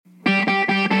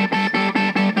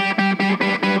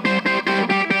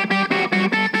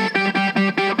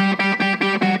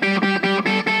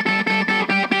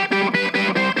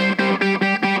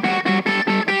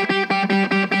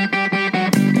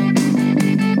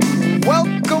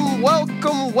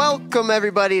Welcome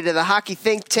everybody to the Hockey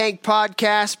Think Tank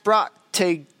podcast, brought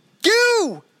to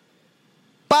you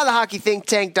by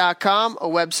thehockeythinktank.com, a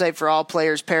website for all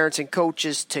players, parents, and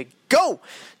coaches to go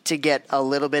to get a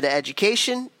little bit of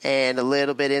education and a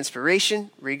little bit of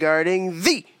inspiration regarding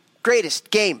the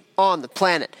greatest game on the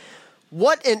planet.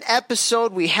 What an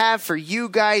episode we have for you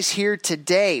guys here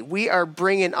today. We are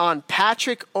bringing on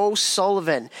Patrick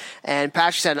O'Sullivan, and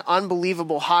Patrick's had an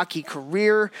unbelievable hockey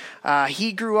career.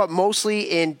 He grew up mostly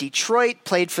in Detroit,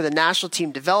 played for the National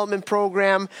Team Development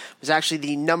Program, was actually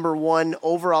the number 1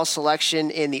 overall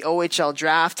selection in the OHL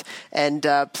draft, and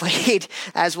played,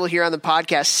 as we'll hear on the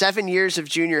podcast, 7 years of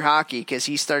junior hockey because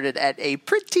he started at a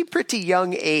pretty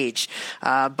young age.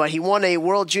 But he won a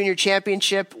World Junior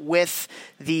Championship with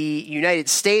the United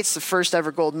States, the first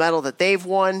ever gold medal that they've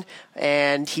won,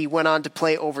 and he went on to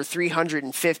play over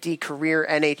 350 career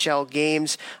NHL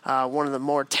games. One of the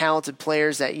more talented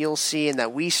players that you'll see and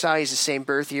that we saw. He's the same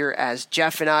birth year as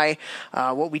Jeff and I.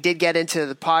 What we did get into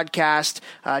the podcast,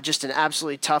 just an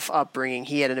absolutely tough upbringing.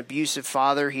 He had an abusive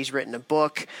father. He's written a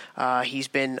book. He's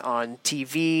been on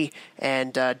TV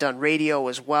and done radio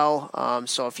as well.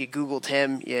 So if you Googled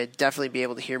him, you'd definitely be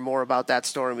able to hear more about that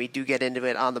story, and we do get into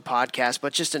it on the podcast.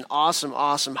 But just an awesome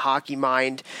hockey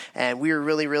mind, and we were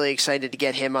really excited to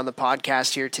get him on the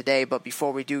podcast here today. But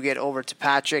before we do get over to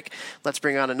Patrick, let's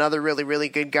bring on another really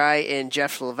good guy in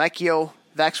Jeff Lavecchio.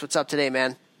 Vex, what's up today,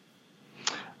 man?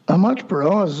 Not much,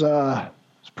 bro. I was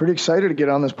pretty excited to get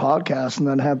on this podcast and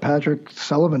then have Patrick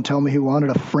Sullivan tell me he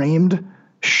wanted a framed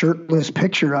shirtless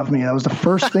picture of me. That was the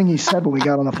first thing he said when we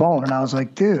got on the phone, and I was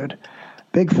like, dude,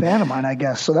 big fan of mine, I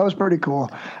guess. So that was pretty cool.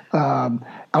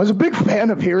 I was a big fan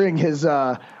of hearing his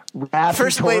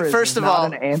First of all,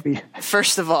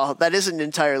 that isn't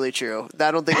entirely true.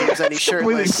 I don't think he was any shirtless.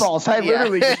 Completely false. I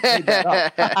literally just made that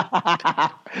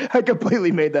up. I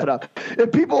completely made that up.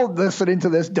 If people listening to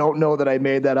this don't know that I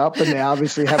made that up, then they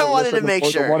obviously haven't listened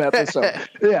to one episode.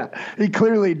 Yeah, he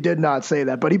clearly did not say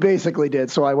that, but he basically did,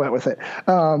 so I went with it.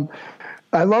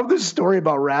 I love this story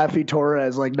about Raffi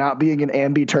Torres, like not being an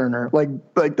ambi-turner. Like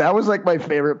that was like my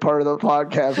favorite part of the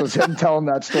podcast was him telling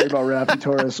that story about Raffi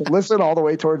Torres. So listen all the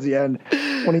way towards the end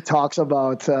when he talks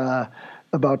about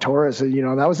Torres. And, you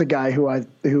know, that was a guy who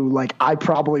I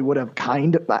probably would have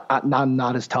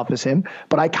not as tough as him,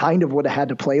 but I kind of would have had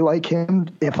to play like him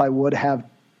if I would have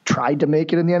tried to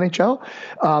make it in the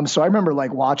NHL. So I remember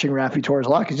like watching Raffi Torres a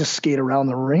lot. He just skate around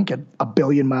the rink at 1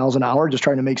 billion miles an hour, just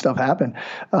trying to make stuff happen.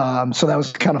 So that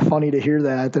was kind of funny to hear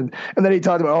that. And then he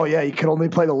talked about, oh yeah, you could only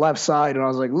play the left side. And I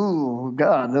was like, ooh,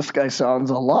 God, this guy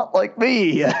sounds a lot like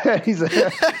me. So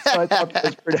I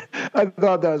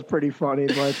thought that was pretty funny,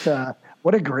 but,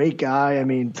 what a great guy. I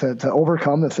mean, to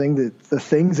overcome the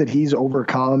things that he's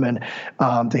overcome, and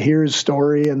to hear his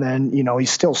story, and then, you know,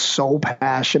 he's still so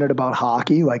passionate about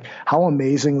hockey. Like, how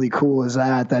amazingly cool is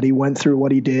that he went through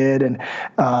what he did, and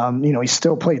you know, he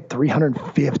still played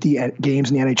 350 games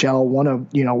in the NHL, won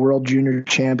a World Junior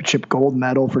Championship gold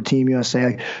medal for Team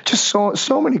USA. Just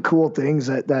so many cool things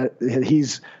that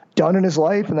he's done in his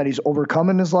life and that he's overcome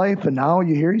in his life. And now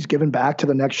you hear he's given back to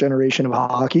the next generation of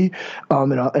hockey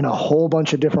in a whole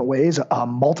bunch of different ways, a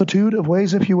multitude of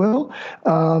ways, if you will.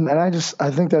 And I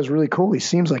think that's really cool. He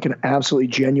seems like an absolutely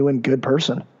genuine, good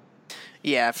person.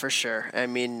 Yeah, for sure. I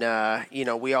mean, you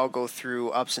know, we all go through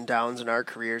ups and downs in our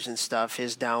careers and stuff.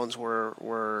 His downs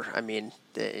were I mean,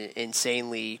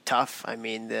 insanely tough. I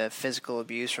mean, the physical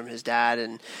abuse from his dad,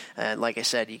 and like I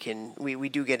said, we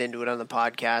do get into it on the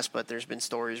podcast, but there's been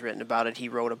stories written about it. He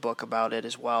wrote a book about it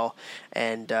as well,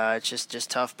 and it's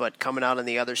just tough. But coming out on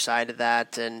the other side of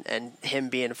that, and him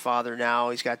being a father now,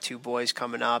 he's got 2 boys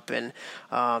coming up, and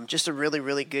just a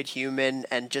really good human,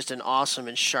 and just an awesome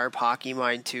and sharp hockey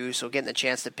mind too. So getting the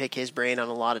chance to pick his brain on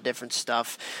a lot of different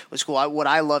stuff was cool. What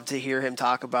I loved to hear him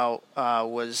talk about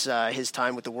was his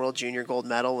time with the World Junior Gold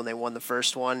Medal when they won the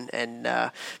first one, and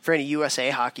for any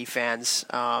USA hockey fans,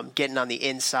 getting on the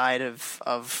inside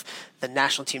of the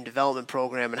National Team Development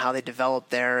Program and how they develop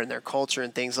there and their culture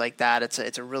and things like that.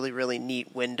 It's a really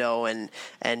neat window, and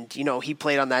you know, he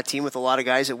played on that team with a lot of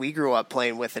guys that we grew up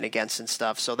playing with and against and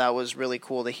stuff. So that was really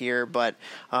cool to hear. But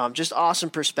just awesome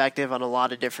perspective on a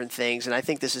lot of different things, and I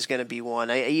think this is going to be one.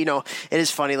 You know, it is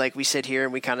funny, like we sit here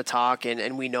and we kind of talk,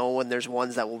 and we know when there's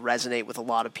ones that will resonate with a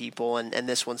lot of people, and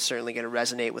this one's certainly going to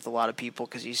resonate with a lot of people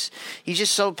because he's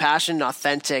just so passionate and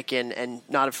authentic, and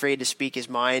not afraid to speak his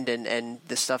mind, and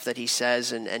the stuff that he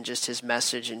says, and just his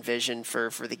message and vision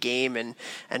for the game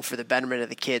and for the betterment of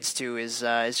the kids too is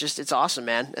just, it's awesome,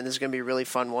 man. And this is going to be a really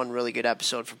fun one, really good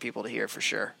episode for people to hear for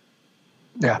sure.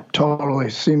 Yeah, totally.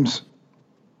 Seems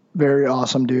Very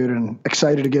awesome, dude, and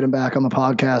excited to get him back on the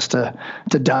podcast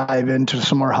to dive into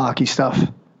some more hockey stuff.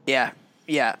 Yeah,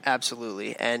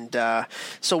 absolutely. And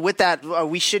so with that,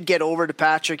 we should get over to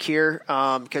Patrick here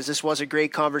because this was a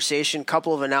great conversation.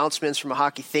 Couple of announcements from a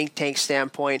hockey think tank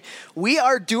standpoint. We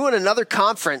are doing another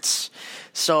conference.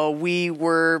 So we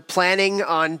were planning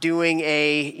on doing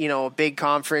a big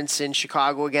conference in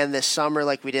Chicago again this summer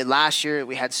like we did last year.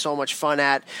 We had so much fun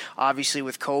at, obviously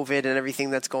with COVID and everything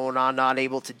that's going on, not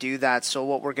able to do that. So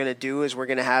what we're going to do is we're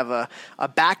going to have a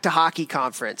back to hockey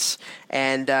conference.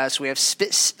 And so we have,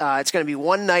 it's going to be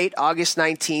one night, August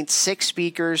 19th, 6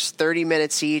 speakers, 30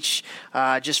 minutes each,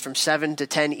 just from 7 to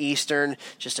 10 Eastern,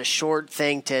 just a short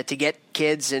thing to get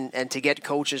kids and to get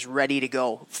coaches ready to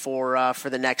go for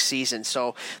the next season. So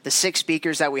the 6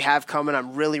 speakers that we have coming,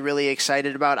 I'm really, really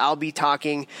excited about. I'll be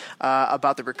talking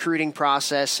about the recruiting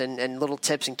process and little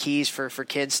tips and keys for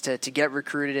kids to get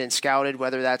recruited and scouted,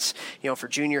 whether that's, for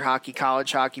junior hockey,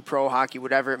 college hockey, pro hockey,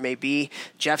 whatever it may be.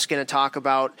 Jeff's going to talk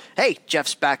about,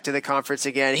 Jeff's back to the conference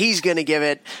again. He's going to give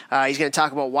it. He's going to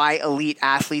talk about why elite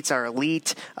athletes are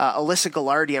elite. Alyssa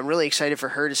Gallardi, I'm really excited for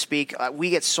her to speak. We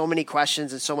get so many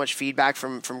questions and so much feedback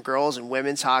from girls and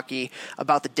women's hockey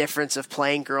about the difference of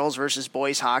playing girls versus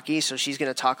boys hockey. So she's going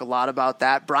to talk a lot about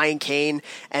that. Brian Kane,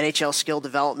 NHL skill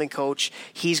development coach,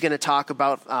 he's going to talk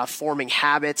about forming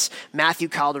habits. Matthew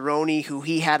Calderoni, who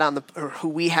we had on the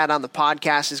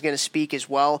podcast, is going to speak as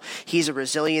well. He's a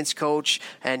resilience coach,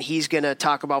 and he's going to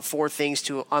talk about 4 things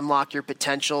to unlock your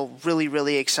potential. Really,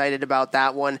 really excited about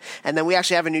that one. And then we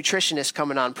actually have a nutritionist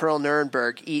coming on, Pearl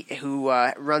Nuremberg, who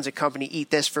runs a company,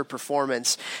 Eat This for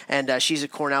Performance, and she's a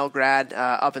Cornell grad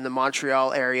up in the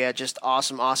Montreal area. Just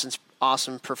awesome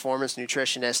performance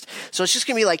nutritionist. So it's just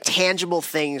going to be like tangible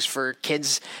things for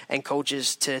kids and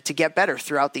coaches to get better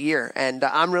throughout the year. And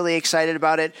I'm really excited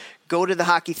about it. Go to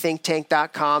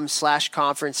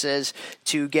thehockeythinktank.com/conferences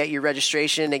to get your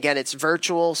registration. Again, it's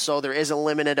virtual, so there is a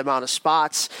limited amount of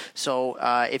spots. So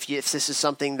if this is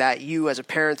something that you as a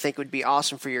parent think would be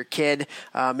awesome for your kid,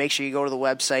 make sure you go to the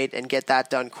website and get that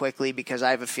done quickly, because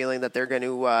I have a feeling that they're going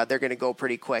to go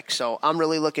pretty quick. So I'm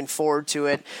really looking forward to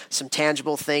it. Some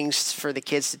tangible things for the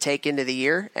kids to take into the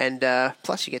year, and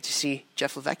plus you get to see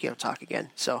Jeff Lavecchio talk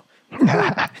again. So.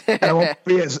 I won't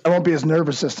be as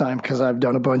nervous this time because I've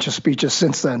done a bunch of speeches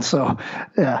since then. So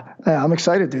yeah, I'm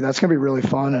excited, dude. That's gonna be really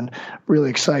fun and really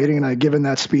exciting. And I've given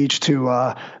that speech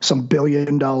to some $1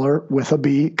 billion with a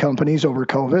B companies over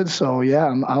COVID. So yeah,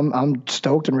 I'm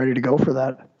stoked and ready to go for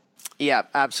that. Yeah,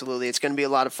 absolutely. It's going to be a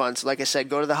lot of fun. So like I said,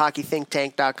 go to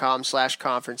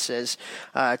thehockeythinktank.com/conferences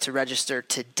to register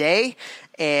today.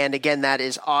 And again, that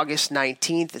is August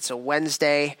 19th. It's a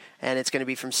Wednesday, and it's going to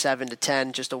be from 7 to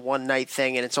 10, just a one-night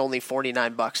thing, and it's only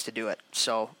 $49 to do it.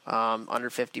 So under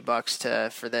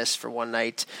 $50 for one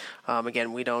night.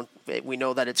 Again, we know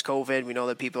that it's COVID. We know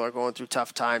that people are going through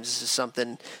tough times. This is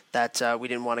something that we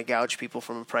didn't want to gouge people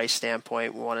from a price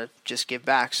standpoint. We want to just give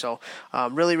back. So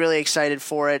really, really excited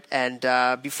for it. And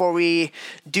before we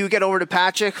do get over to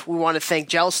Patrick, we want to thank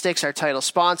Gel Sticks, our title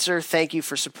sponsor. Thank you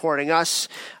for supporting us.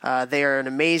 They are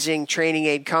an amazing training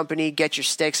aid company. Get your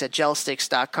sticks at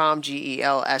gelsticks.com,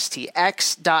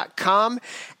 GELSTX.com,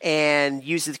 and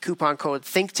use the coupon code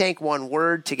ThinkTank, one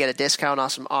word, to get a discount on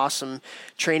some awesome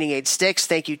training aid sticks.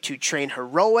 Thank you to Train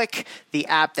Heroic, the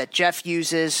app that Jeff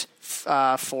uses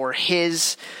for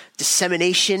his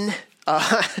dissemination.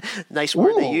 Nice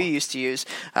word that you used to use.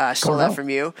 Stole that from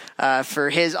you. For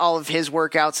all of his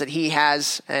workouts that he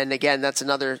has. And again, that's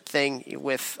another thing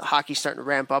with hockey starting to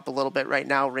ramp up a little bit right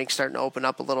now. Rinks starting to open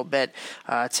up a little bit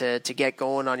to get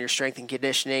going on your strength and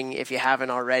conditioning. If you haven't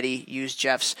already, use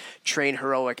Jeff's Train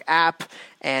Heroic app.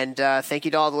 And thank you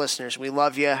to all the listeners. We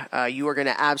love you. You are going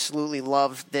to absolutely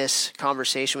love this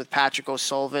conversation with Patrick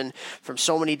O'Sullivan from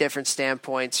so many different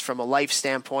standpoints, from a life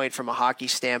standpoint, from a hockey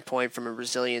standpoint, from a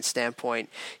resilience standpoint.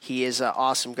 He is an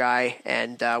awesome guy,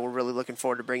 and we're really looking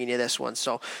forward to bringing you this one.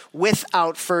 So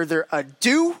without further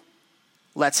ado,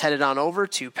 let's head it on over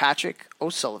to Patrick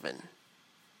O'Sullivan.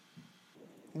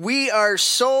 We are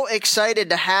so excited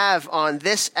to have on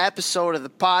this episode of the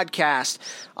podcast,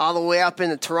 all the way up in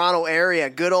the Toronto area,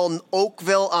 good old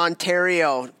Oakville,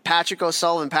 Ontario, Patrick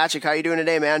O'Sullivan. Patrick, how are you doing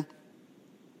today, man?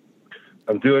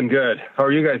 I'm doing good. How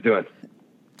are you guys doing?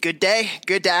 Good day.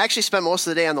 Good day. I actually spent most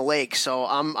of the day on the lake, so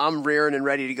I'm rearing and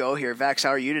ready to go here. Vex,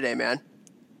 how are you today, man?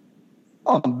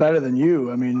 Oh, I'm better than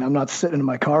you. I mean, I'm not sitting in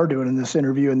my car doing this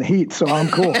interview in the heat, so I'm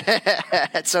cool.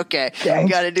 That's okay. Gangster. You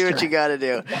got to do what you got to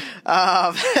do.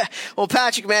 Well,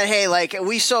 Patrick, man, hey,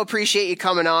 we so appreciate you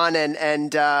coming on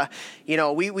and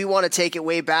we want to take it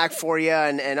way back for you,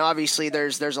 and obviously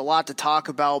there's a lot to talk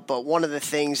about, but one of the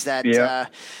things that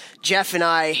Jeff and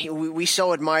I, we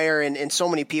so admire in so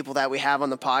many people that we have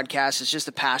on the podcast is just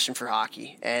the passion for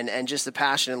hockey and just the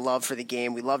passion and love for the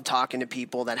game. We love talking to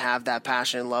people that have that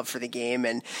passion and love for the game.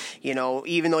 And,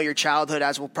 even though your childhood,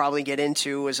 as we'll probably get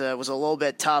into, was a little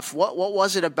bit tough, what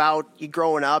was it about you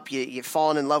growing up, you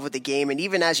falling in love with the game? And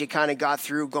even as you kind of got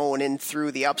through going in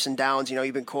through the ups and downs,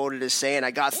 you've been quoted as saying, I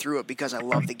got through it because I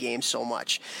love the game so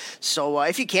much. So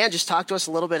if you can, just talk to us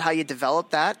a little bit how you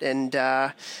developed that, and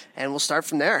we'll start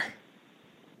from there.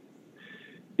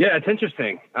 Yeah, it's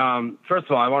interesting. First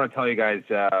of all, I want to tell you guys,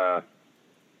 I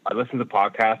listen to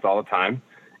podcasts all the time,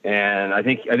 and I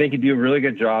think you do a really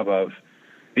good job of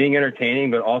being entertaining,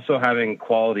 but also having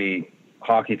quality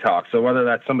hockey talk. So whether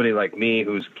that's somebody like me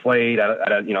who's played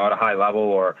at a high level,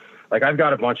 or like I've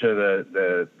got a bunch of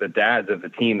the dads of the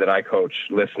team that I coach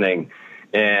listening,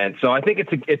 and so I think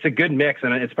it's a good mix,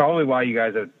 and it's probably why you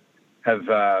guys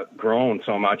have grown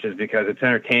so much, is because it's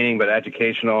entertaining but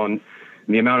educational, and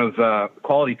the amount of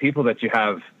quality people that you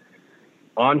have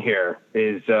on here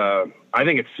is, I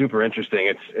think it's super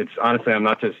interesting. It's honestly, I'm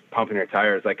not just pumping your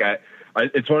tires. Like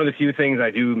it's one of the few things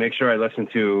I do make sure I listen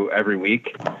to every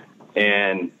week,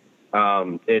 and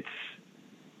it's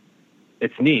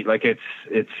neat. Like it's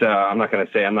I'm not going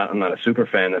to say I'm not a super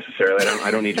fan necessarily.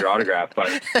 I don't need your autograph,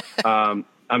 but I'm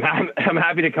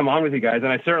happy to come on with you guys,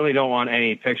 and I certainly don't want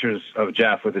any pictures of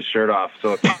Jeff with his shirt off.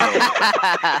 So if he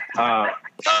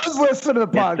does listen to the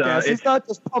podcast. He's not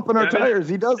just pumping our tires.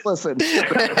 He does listen.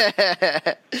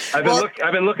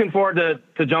 I've been looking forward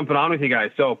to jumping on with you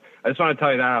guys. So I just want to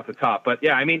tell you that off the top. But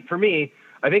yeah, I mean, for me,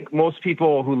 I think most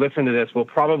people who listen to this will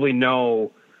probably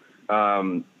know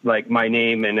like my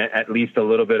name and at least a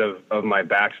little bit of my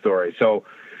backstory. So,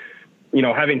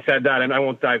 having said that, and I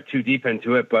won't dive too deep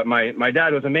into it, but my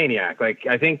dad was a maniac. Like,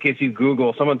 I think if you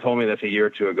Google, someone told me this a year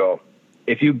or two ago,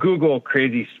 if you Google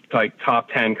crazy, like top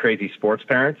 10 crazy sports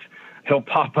parents, he'll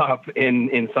pop up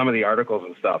in some of the articles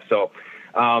and stuff. So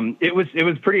it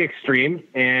was pretty extreme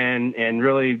and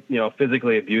really,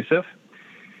 physically abusive.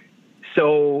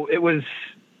 So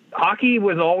hockey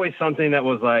was always something that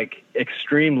was like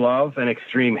extreme love and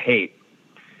extreme hate.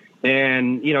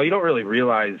 And, you don't really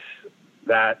realize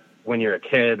that when you're a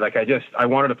kid. Like I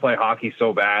wanted to play hockey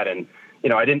so bad, and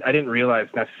I didn't realize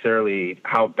necessarily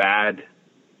how bad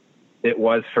it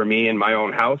was for me in my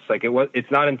own house. Like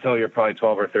it's not until you're probably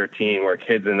 12 or 13 where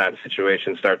kids in that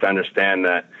situation start to understand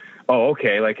that, oh,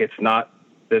 okay, like it's not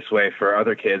this way for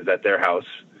other kids at their house.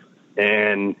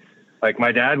 And like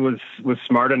my dad was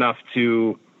smart enough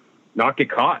to not get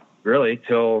caught really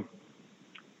till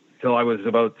I was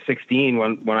about 16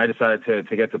 when I decided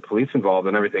to get the police involved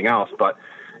and everything else. But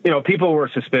people were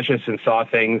suspicious and saw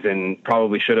things and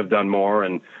probably should have done more.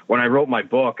 And when I wrote my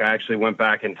book, I actually went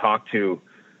back and talked to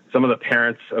some of the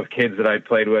parents of kids that I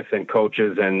played with and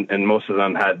coaches, and most of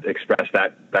them had expressed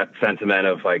that sentiment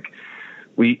of like,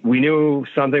 we knew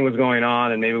something was going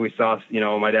on, and maybe we saw,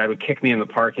 my dad would kick me in the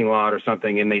parking lot or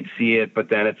something and they'd see it, but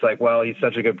then it's like, well, he's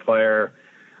such a good player,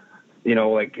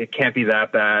 like it can't be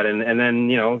that bad. And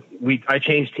then, I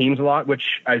changed teams a lot,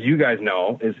 which, as you guys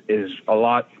know, is a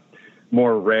lot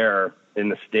more rare in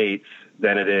the States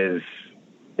than it is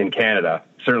in Canada,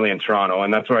 certainly in Toronto.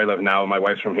 And that's where I live now. My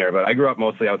wife's from here, but I grew up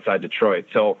mostly outside Detroit.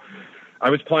 So I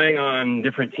was playing on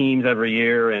different teams every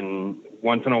year. And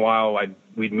once in a while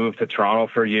we'd move to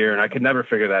Toronto for a year, and I could never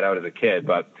figure that out as a kid,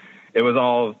 but it was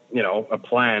all, a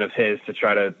plan of his to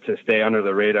try to stay under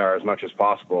the radar as much as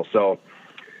possible. So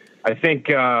I think,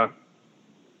 the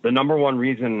number one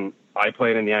reason I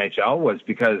played in the NHL was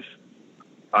because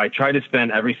I tried to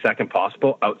spend every second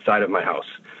possible outside of my house.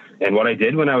 And what I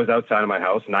did when I was outside of my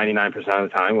house, 99% of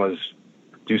the time, was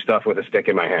do stuff with a stick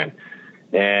in my hand.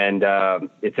 And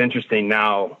it's interesting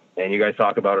now, and you guys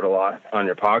talk about it a lot on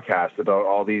your podcast, about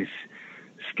all these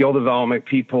skill development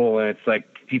people. And it's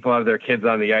like people have their kids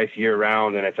on the ice year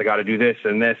round, and it's, I got to do this,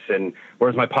 and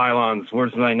where's my pylons?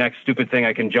 Where's my next stupid thing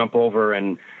I can jump over?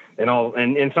 And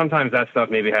sometimes that stuff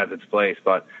maybe has its place,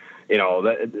 but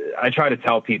I try to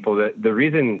tell people that the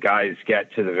reason guys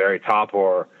get to the very top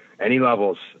or any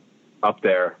levels up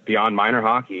there beyond minor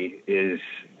hockey is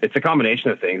it's a combination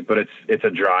of things, but it's a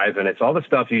drive, and it's all the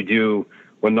stuff you do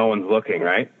when no one's looking,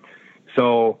 right?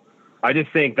 So I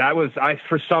just think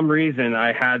for some reason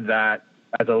I had that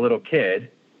as a little kid,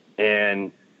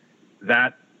 and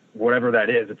that, whatever that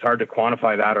is, it's hard to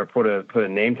quantify that or put a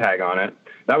name tag on it.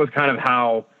 That was kind of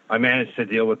how I managed to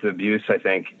deal with the abuse, I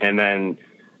think. And then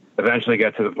eventually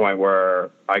get to the point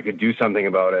where I could do something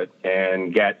about it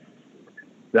and get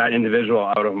that individual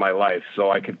out of my life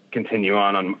so I could continue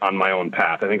on my own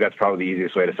path. I think that's probably the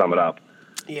easiest way to sum it up.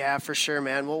 Yeah, for sure,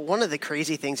 man. Well, one of the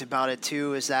crazy things about it,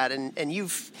 too, is that, and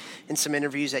you've, in some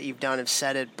interviews that you've done, have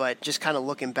said it, but just kind of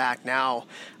looking back now,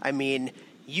 I mean,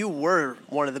 you were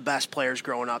one of the best players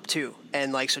growing up, too.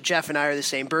 And, like, so Jeff and I are the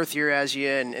same birth year as you,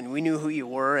 and we knew who you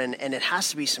were, and it has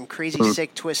to be some crazy,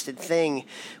 sick, twisted thing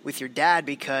with your dad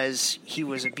because he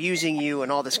was abusing you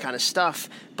and all this kind of stuff.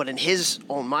 But in his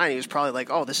own mind, he was probably like,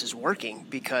 oh, this is working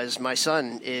because my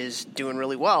son is doing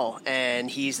really well, and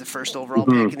he's the first overall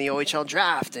pick in the OHL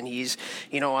draft, and he's,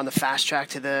 on the fast track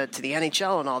to the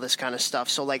NHL and all this kind of stuff.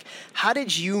 So, like, how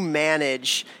did you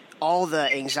manage all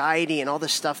the anxiety and all the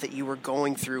stuff that you were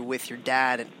going through with your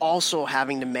dad, and also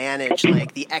having to manage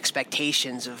like the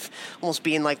expectations of almost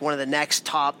being like one of the next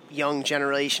top young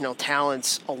generational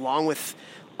talents, along with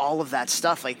all of that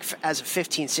stuff, like as a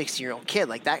 15, 16-year-old kid,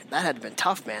 like that had to have been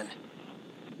tough, man.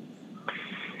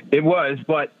 It was,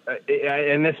 but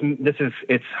and this is,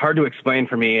 it's hard to explain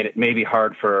for me, and it may be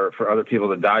hard for other people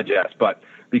to digest, but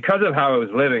because of how I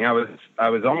was living, I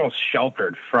was almost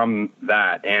sheltered from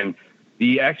that. And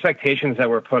the expectations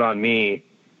that were put on me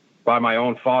by my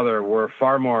own father were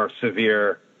far more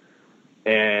severe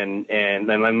and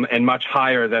much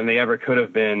higher than they ever could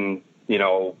have been,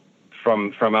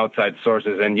 from outside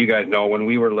sources. And you guys know, when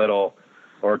we were little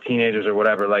or teenagers or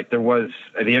whatever, like the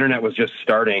internet was just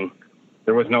starting.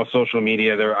 There was no social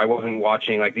media there. I wasn't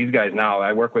watching like these guys now.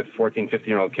 I work with 14,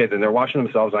 15-year-old kids, and they're watching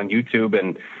themselves on YouTube.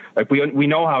 And like, we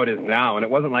know how it is now. And it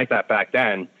wasn't like that back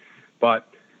then, but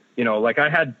like I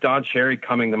had Don Cherry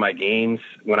coming to my games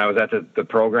when I was at the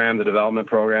program, the development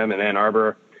program in Ann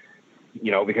Arbor,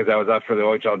 because I was up for the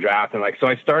OHL draft. And so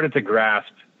I started to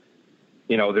grasp,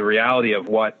 the reality of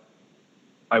what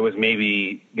I was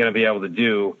maybe going to be able to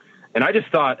do. And I just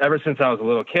thought ever since I was a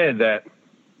little kid that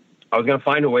I was going to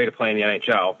find a way to play in the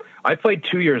NHL. I played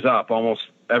 2 years up almost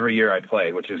every year I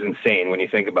played, which is insane when you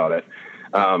think about it.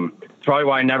 It's probably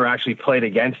why I never actually played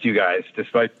against you guys,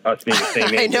 despite us being the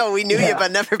same age. I know, we knew you, but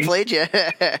never played you.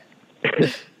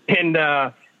 And,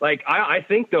 I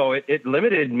think, though, it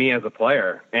limited me as a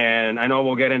player. And I know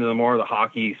we'll get into more of the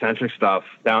hockey-centric stuff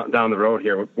down the road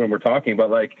here when we're talking.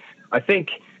 But, I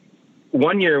think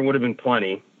 1 year would have been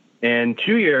plenty. And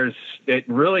 2 years, it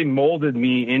really molded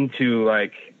me into,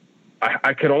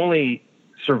 I could only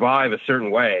survive a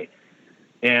certain way.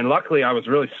 And luckily, I was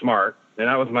really smart. And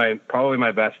that was probably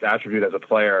my best attribute as a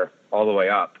player all the way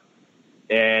up.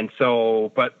 And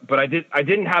so, but I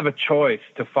didn't have a choice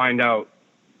to find out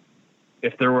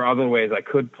if there were other ways I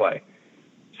could play.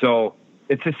 So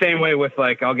it's the same way with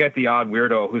I'll get the odd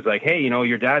weirdo who's like, hey,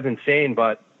 your dad's insane,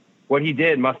 but what he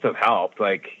did must have helped.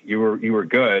 You were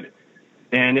good.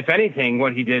 And if anything,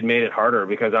 what he did made it harder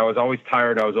because I was always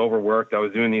tired. I was overworked. I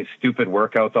was doing these stupid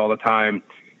workouts all the time.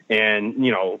 And,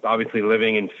 obviously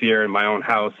living in fear in my own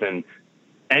house, and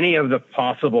any of the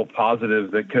possible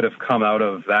positives that could have come out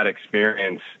of that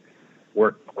experience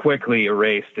were quickly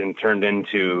erased and turned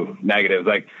into negatives.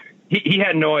 He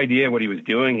had no idea what he was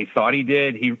doing. He thought he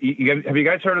did. Have you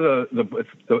guys heard of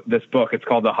this book? It's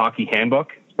called The Hockey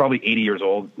Handbook. It's probably 80 years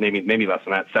old, maybe less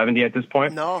than that, 70 at this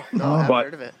point. No, I haven't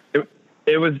heard of it.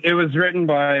 It was written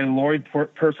by Lloyd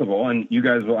Percival, and you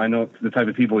guys will, I know the type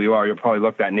of people you are, you'll probably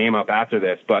look that name up after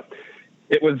this, but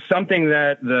it was something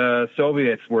that the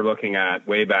Soviets were looking at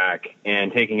way back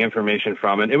and taking information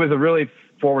from. And it was a really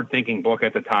forward-thinking book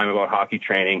at the time about hockey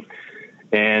training.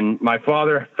 And my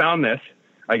father found this,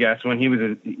 I guess, when he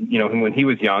was, when he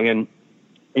was young. And,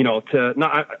 to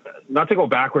not to go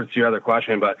backwards to your other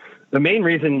question, but the main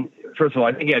reason, first of all,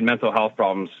 I think he had mental health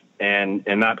problems, and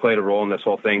that played a role in this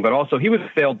whole thing. But also, he was a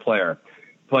failed player,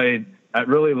 played at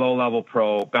really low-level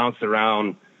pro, bounced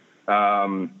around.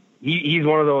 He's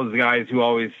one of those guys who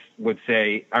always would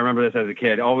say, I remember this as a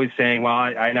kid, always saying, well,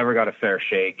 I never got a fair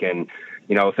shake. And,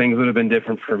 things would have been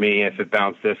different for me if it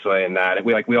bounced this way and that. And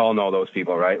we all know those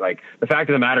people, right? The fact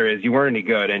of the matter is you weren't any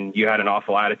good and you had an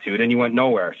awful attitude and you went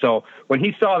nowhere. So when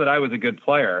he saw that I was a good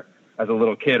player as a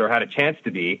little kid or had a chance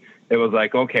to be, it was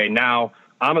like, okay, now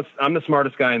I'm the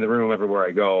smartest guy in the room everywhere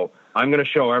I go. I'm going to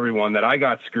show everyone that I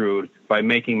got screwed by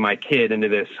making my kid into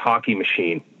this hockey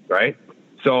machine, right?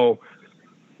 So,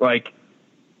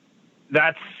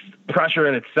 that's pressure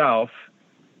in itself.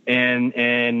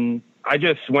 And I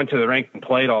just went to the rink and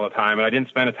played all the time. And I didn't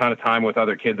spend a ton of time with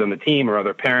other kids on the team or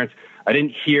other parents. I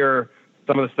didn't hear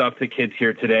some of the stuff that kids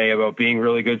hear today about being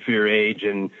really good for your age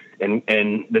and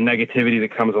the negativity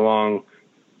that comes along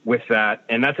with that.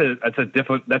 And that's a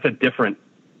different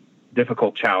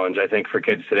difficult challenge, I think, for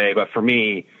kids today. But for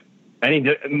me,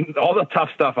 all the tough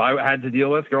stuff I had to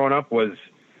deal with growing up was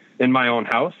in my own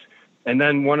house. And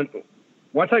then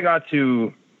once I got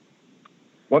to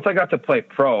play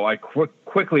pro, I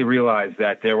quickly realized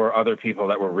that there were other people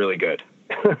that were really good.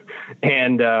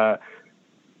 And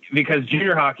because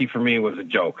junior hockey for me was a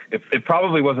joke. It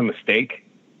probably was a mistake.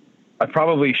 I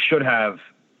probably should have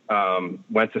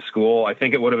went to school. I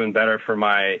think it would have been better for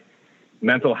my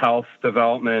mental health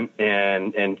development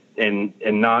and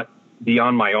not be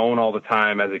on my own all the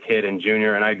time as a kid in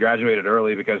junior. And I graduated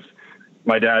early because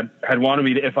my dad had wanted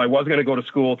me to, if I was going to go to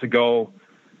school, to go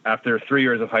after 3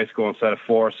 years of high school instead of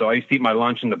 4. So I used to eat my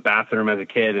lunch in the bathroom as a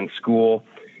kid in school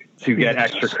to get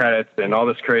extra credits and all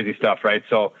this crazy stuff. Right.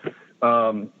 So,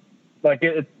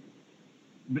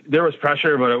 there was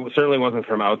pressure, but it certainly wasn't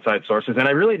from outside sources. And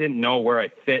I really didn't know where I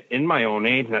fit in my own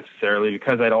age necessarily,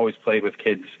 because I'd always played with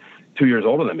kids 2 years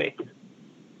older than me.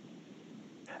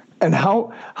 And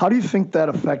how do you think that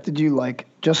affected you, like,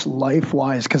 just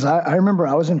life-wise? Because I remember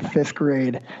I was in 5th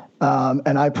grade,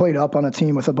 and I played up on a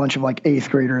team with a bunch of, like, 8th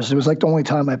graders. It was, like, the only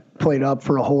time I played up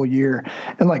for a whole year.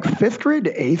 And, like, 5th grade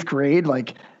to 8th grade,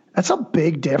 like, that's a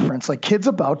big difference. Like, kids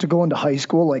about to go into high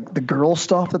school, like the girl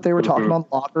stuff that they were talking about in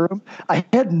the locker room, I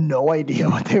had no idea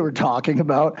what they were talking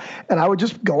about. And I would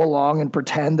just go along and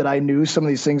pretend that I knew some of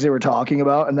these things they were talking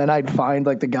about. And then I'd find,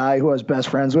 like, the guy who I was best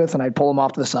friends with, and I'd pull him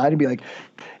off to the side and be like,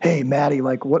 hey, Maddie,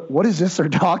 like, what is this they're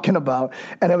talking about?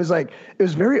 And it was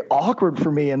very awkward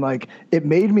for me. And, like, it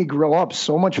made me grow up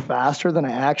so much faster than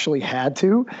I actually had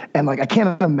to. And, like, I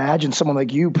can't imagine someone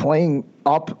like you playing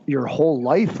up your whole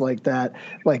life like that,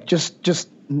 like just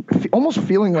almost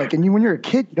feeling like, and when you're a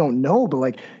kid, you don't know, but,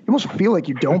 like, you almost feel like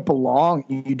you don't belong.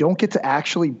 You don't get to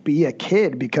actually be a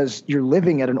kid because you're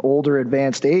living at an older,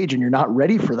 advanced age, and you're not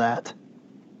ready for that.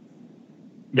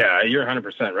 Yeah, you're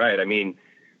 100% right. I mean,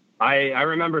 I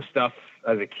remember stuff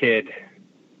as a kid,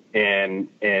 and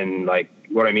like,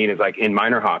 what I mean is, like, in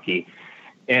minor hockey,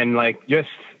 and, like, just,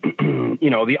 you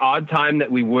know, the odd time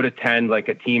that we would attend, like,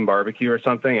 a team barbecue or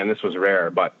something, and this was rare,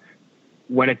 but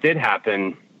when it did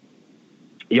happen,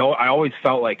 you know, I always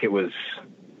felt like it was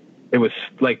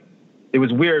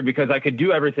weird, because I could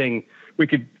do everything. We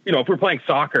could, you know, if we're playing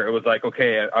soccer, it was like,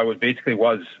 okay, I was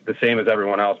the same as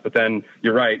everyone else. But then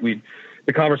you're right.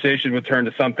 The conversation would turn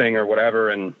to something or whatever.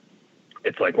 And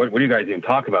it's like, what do you guys even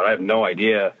talk about? I have no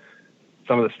idea.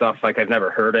 Some of the stuff, like, I've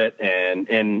never heard it.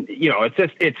 And, you know, I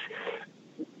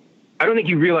don't think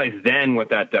you realize then what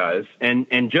that does.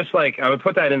 And just, like, I would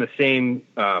put that in the same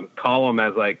column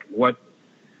as, like, what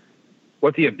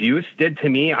the abuse did to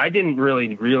me. I didn't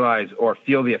really realize or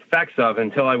feel the effects of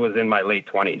until I was in my late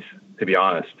 20s, to be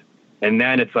honest. And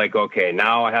then it's like, okay,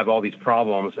 now I have all these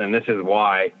problems, and this is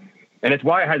why. And it's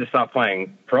why I had to stop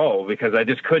playing pro, because I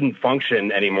just couldn't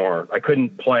function anymore. I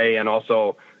couldn't play and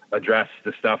also address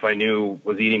the stuff I knew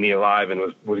was eating me alive and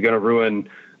was going to ruin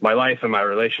my life and my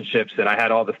relationships. And I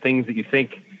had all the things that you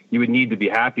think you would need to be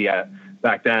happy at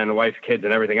back then, the wife, kids,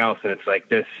 and everything else. And it's like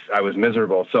this, I was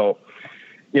miserable. So,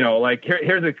 you know, like,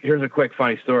 here's a quick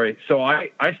funny story. So I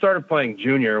started playing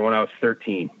junior when I was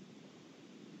 13.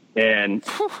 And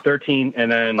 13,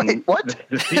 and then wait, what?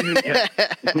 The season,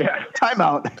 yeah. Time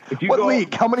out. What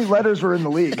league? How many letters were in the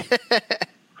league?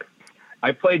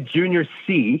 I played junior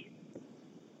C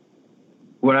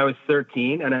when I was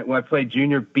 13, and I played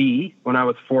junior B when I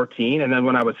was 14, and then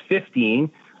when I was 15,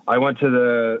 I went to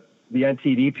the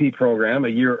NTDP program a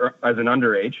year as an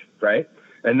underage, right?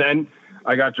 And then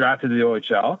I got drafted to the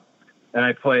OHL, and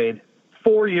I played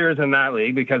 4 years in that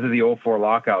league because of the 04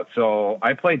 lockout. So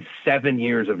I played 7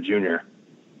 years of junior.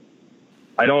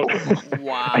 I don't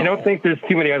think there's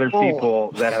too many other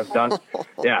people that have done.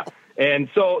 Yeah. And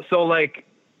so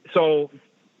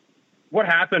what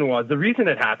happened was, the reason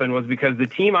it happened was because the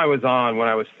team I was on when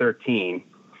I was 13,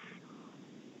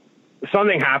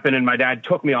 something happened and my dad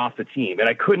took me off the team, and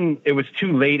it was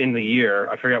too late in the year.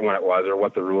 I forget when it was or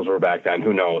what the rules were back then.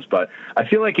 Who knows? But I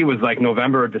feel like it was like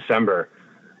November or December,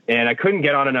 and I couldn't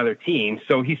get on another team.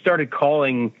 So he started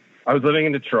calling. I was living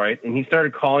in Detroit, and he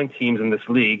started calling teams in this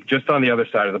league just on the other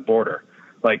side of the border,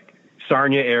 like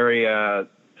Sarnia area,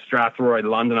 Strathroy,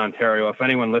 London, Ontario. If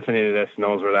anyone listening to this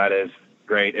knows where that is,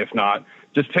 great. If not,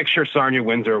 just picture Sarnia,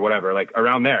 Windsor, whatever, like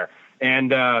around there.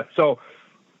 And so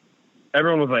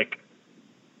everyone was like,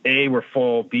 A, we're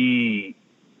full, B,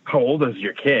 how old is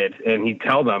your kid? And he'd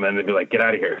tell them, and they'd be like, get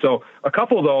out of here. So a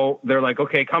couple, though, they're like,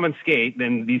 okay, come and skate.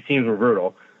 Then these teams were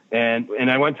brutal. And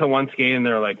I went to one skate, and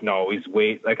they're like, no, he's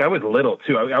like, I was little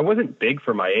too. I wasn't big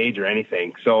for my age or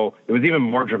anything. So it was even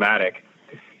more dramatic.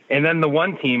 And then the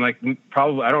one team, like,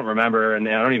 probably, I don't remember, and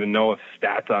I don't even know if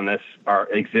stats on this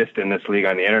exist in this league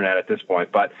on the internet at this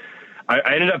point, but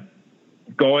I ended up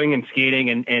going and skating,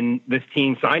 and this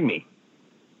team signed me.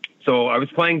 So I was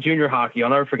playing junior hockey. I'll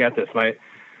never forget this. My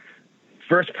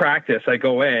first practice, I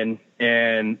go in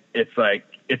and it's like,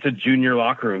 it's a junior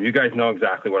locker room. You guys know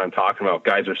exactly what I'm talking about.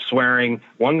 Guys are swearing.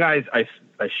 One guy's,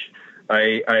 this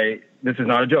is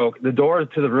not a joke. The door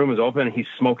to the room is open and he's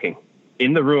smoking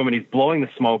in the room and he's blowing the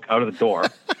smoke out of the door.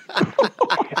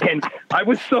 And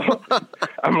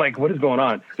I'm like, what is going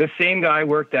on? The same guy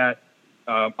worked at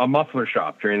a muffler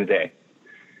shop during the day.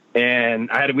 And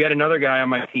we had another guy on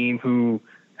my team who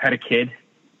had a kid.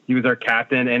 He was our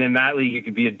captain, and in that league, you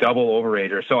could be a double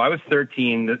overager. So I was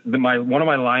 13. One of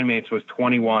my line mates was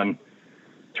 21,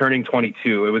 turning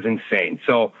 22. It was insane.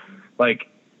 So, like,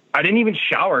 I didn't even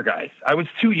shower, guys. I was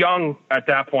too young at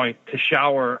that point to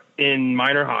shower in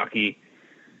minor hockey.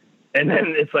 And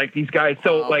then it's like these guys.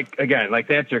 So, like, again, like,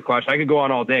 to answer your question, I could go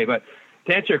on all day, but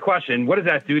to answer your question, what does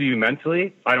that do to you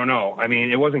mentally? I don't know. I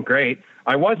mean, it wasn't great.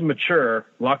 I was mature,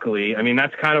 luckily. I mean,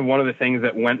 that's kind of one of the things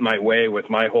that went my way with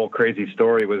my whole crazy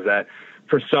story, was that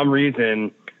for some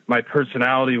reason, my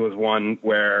personality was one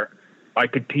where I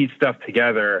could piece stuff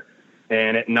together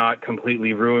and it not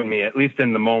completely ruin me, at least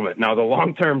in the moment. Now, the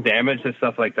long-term damage that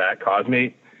stuff like that caused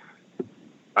me,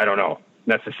 I don't know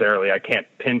necessarily. I can't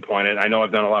pinpoint it. I know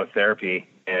I've done a lot of therapy,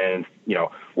 and, you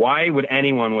know, why would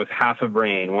anyone with half a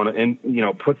brain want to, you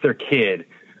know, put their kid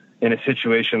in a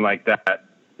situation like that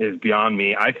is beyond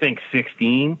me. I think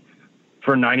 16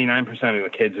 for 99% of the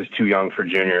kids is too young for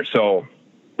junior. So,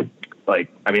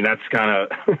 like, I mean, that's kind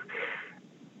of,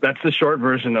 that's the short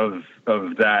version of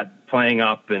that playing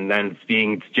up and then it's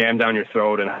being jammed down your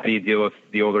throat, and how do you deal with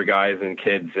the older guys and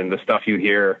kids and the stuff you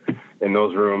hear in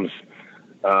those rooms,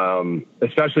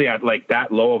 especially at like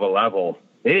that low of a level.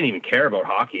 They didn't even care about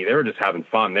hockey. They were just having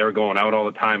fun. They were going out all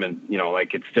the time. And, you know,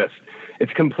 like,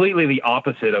 it's completely the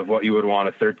opposite of what you would want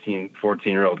a 13,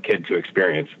 14-year-old kid to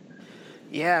experience.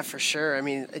 Yeah, for sure. I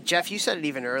mean, Jeff, you said it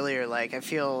even earlier. Like, I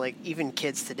feel like even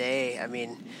kids today, I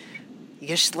mean, you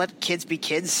just let kids be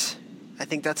kids. I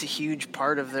think that's a huge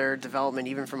part of their development,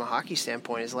 even from a hockey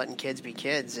standpoint, is letting kids be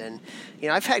kids. And, you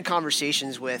know, I've had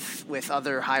conversations with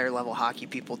other higher level hockey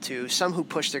people too, some who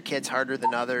push their kids harder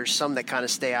than others, some that kind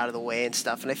of stay out of the way and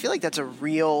stuff. And I feel like that's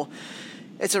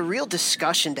it's a real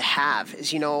discussion to have,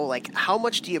 is, you know, like, how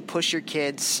much do you push your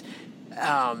kids?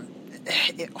 How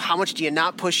much do you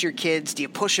not push your kids? Do you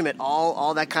push them at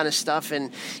all that kind of stuff?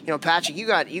 And, you know, Patrick, you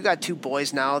got two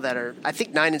boys now that are, I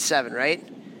think, 9 and 7, right?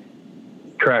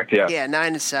 Correct, yeah. Yeah,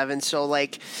 9 and 7. So,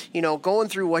 like, you know, going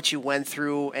through what you went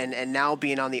through and now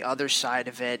being on the other side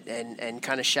of it and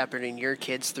kind of shepherding your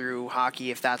kids through hockey,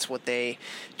 if that's what they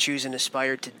choose and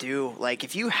aspire to do. Like,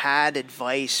 if you had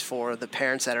advice for the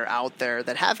parents that are out there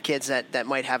that have kids that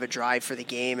might have a drive for the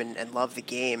game and love the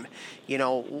game, you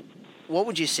know, what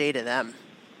would you say to them?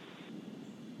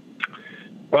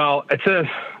 Well, it's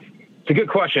a good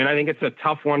question. I think it's a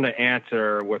tough one to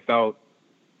answer without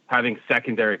having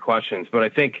secondary questions. But I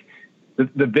think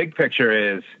the big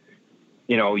picture is,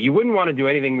 you know, you wouldn't want to do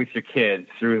anything with your kids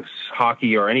through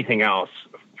hockey or anything else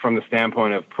from the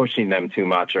standpoint of pushing them too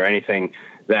much or anything,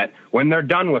 that when they're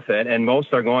done with it, and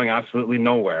most are going absolutely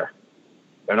nowhere,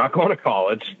 they're not going to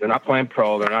college, they're not playing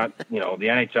pro, they're not, you know, the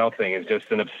NHL thing is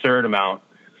just an absurd amount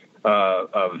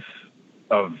of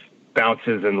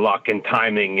bounces and luck and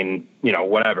timing and, you know,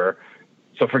 whatever.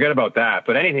 So forget about that.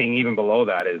 But anything even below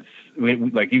that is,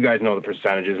 like, you guys know the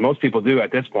percentages. Most people do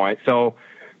at this point. So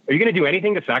are you going to do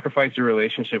anything to sacrifice your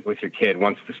relationship with your kid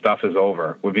once the stuff is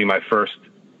over, would be my first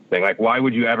thing. Like, why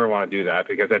would you ever want to do that?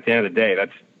 Because at the end of the day,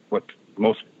 that's what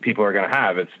most people are going to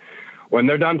have. It's when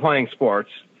they're done playing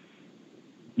sports,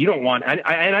 you don't want, and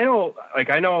I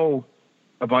know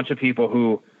a bunch of people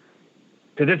who,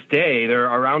 to this day, they're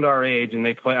around our age and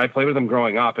I played with them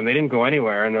growing up and they didn't go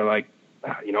anywhere. And they're like,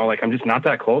 you know, like, I'm just not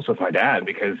that close with my dad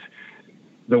because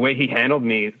the way he handled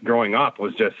me growing up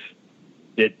was just,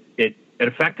 it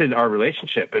affected our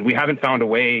relationship, and we haven't found a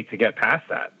way to get past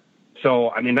that.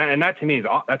 So, I mean, that to me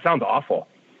that sounds awful.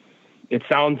 It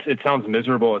sounds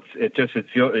miserable.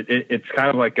 It's kind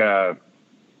of like a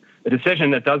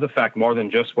decision that does affect more than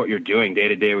just what you're doing day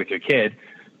to day with your kid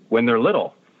when they're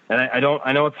little. And I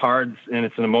know it's hard and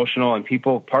it's an emotional, and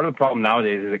part of the problem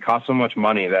nowadays is it costs so much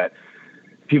money that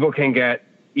people can get,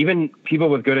 even people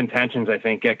with good intentions, I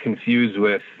think, get confused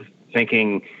with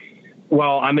thinking,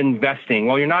 well, I'm investing.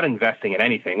 Well, you're not investing in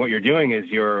anything. What you're doing is,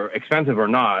 you're expensive or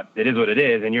not, it is what it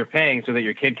is, and you're paying so that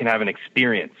your kid can have an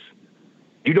experience.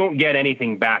 You don't get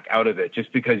anything back out of it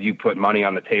just because you put money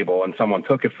on the table and someone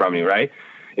took it from you, right?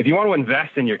 If you want to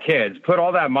invest in your kids, put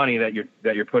all that money that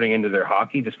you're putting into their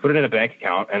hockey, just put it in a bank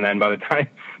account, and then by the time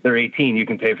they're 18, you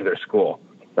can pay for their school,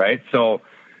 right? So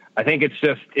I think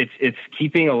it's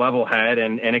keeping a level head,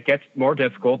 and it gets more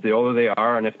difficult the older they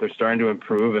are, and if they're starting to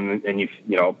improve, and you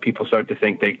know, people start to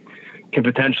think can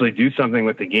potentially do something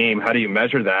with the game. How do you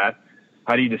measure that?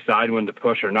 How do you decide when to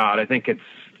push or not? I think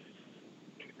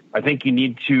you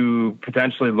need to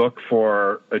potentially look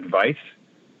for advice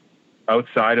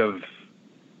outside of,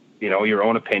 your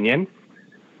own opinion.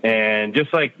 And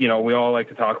just like, we all like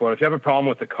to talk about, if you have a problem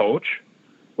with the coach,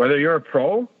 whether you're a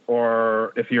pro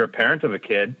or if you're a parent of a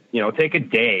kid, take a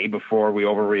day before we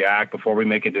overreact, before we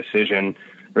make a decision.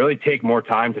 Really take more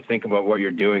time to think about what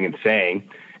you're doing and saying.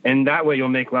 And that way you'll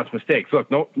make less mistakes.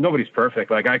 Look, nobody's perfect.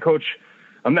 Like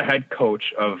I'm the head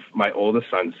coach of my oldest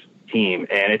son's team,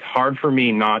 and it's hard for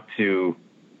me not to,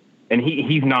 and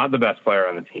he's not the best player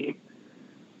on the team,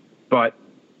 but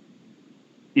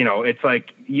it's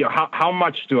like, how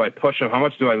much do I push him? How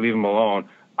much do I leave him alone?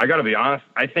 I got to be honest.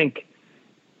 I think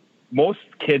most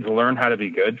kids learn how to be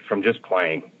good from just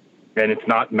playing, and it's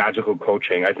not magical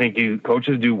coaching. I think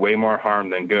coaches do way more harm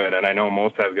than good. And I know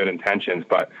most have good intentions,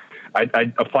 but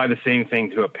I apply the same thing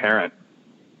to a parent.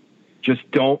 Just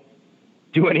don't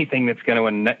do anything that's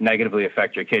going to negatively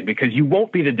affect your kid, because you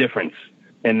won't be the difference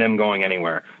in them going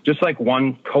anywhere. Just like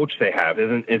one coach they have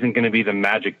isn't going to be the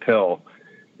magic pill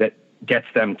that gets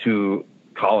them to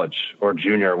college or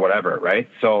junior or whatever. Right.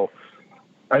 So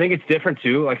I think it's different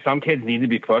too. Like some kids need to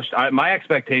be pushed. My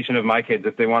expectation of my kids,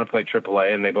 if they want to play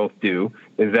AAA, and they both do,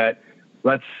 is that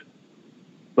let's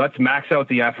max out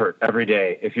the effort every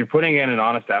day. If you're putting in an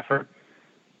honest effort,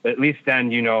 at least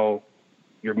then,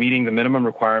 you're meeting the minimum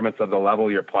requirements of the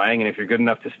level you're playing. And if you're good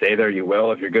enough to stay there, you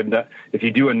will. If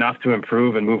you do enough to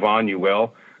improve and move on, you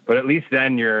will. But at least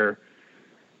then you're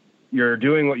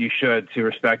doing what you should to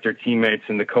respect your teammates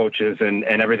and the coaches and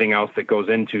everything else that goes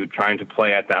into trying to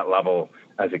play at that level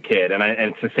as a kid. And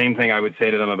it's the same thing I would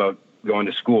say to them about going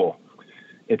to school.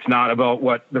 It's not about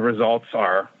what the results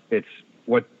are. It's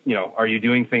what, are you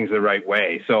doing things the right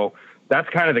way? So that's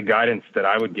kind of the guidance that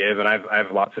I would give. And I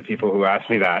have lots of people who ask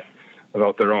me that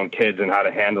about their own kids and how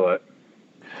to handle it.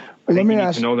 Let me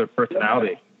ask, to know their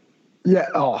personality. Yeah.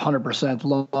 Oh,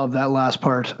 100%. Love that last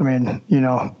part. I mean,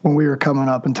 when we were coming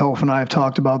up, and Toph and I have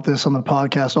talked about this on the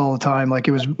podcast all the time, like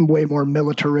it was way more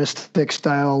militaristic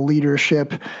style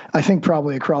leadership. I think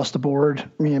probably across the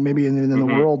board, maybe in the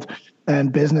world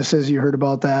and businesses, you heard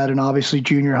about that. And obviously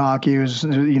junior hockey is,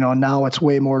 now it's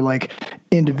way more like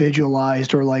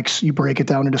individualized, or like you break it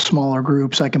down into smaller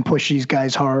groups. I can push these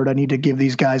guys hard. I need to give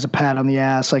these guys a pat on the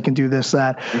ass. I can do this,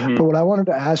 that. But what I wanted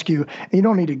to ask you, and you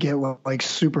don't need to get like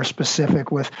super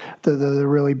specific with the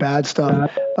really bad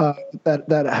stuff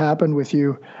that happened with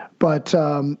you, but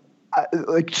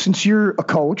like, since you're a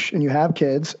coach and you have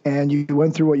kids and you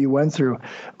went through what you went through,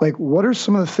 like, what are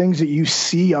some of the things that you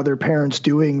see other parents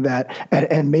doing that,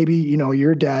 and maybe,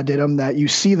 your dad did them, that you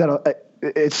see that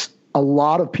it's a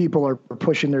lot of people are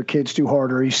pushing their kids too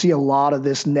hard, or you see a lot of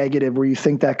this negative where you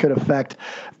think that could affect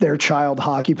their child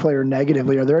hockey player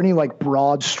negatively? Are there any like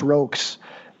broad strokes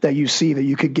that you see that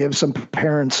you could give some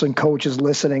parents and coaches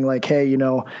listening, like, hey,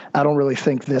 I don't really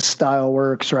think this style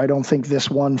works, or I don't think this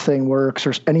one thing works,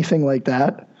 or anything like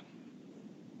that?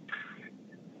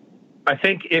 I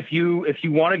think if you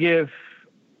want to give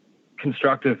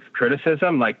constructive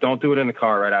criticism, like, don't do it in the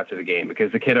car right after the game,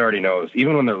 because the kid already knows,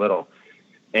 even when they're little.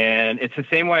 And it's the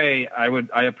same way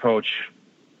I approach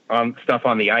stuff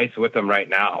on the ice with them right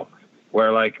now,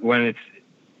 where like when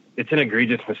it's an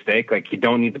egregious mistake, like you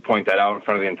don't need to point that out in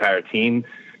front of the entire team.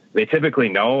 They typically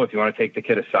know if you want to take the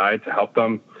kid aside to help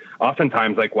them.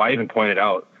 Oftentimes, like, why even point it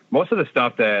out? Most of the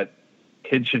stuff that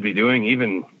kids should be doing,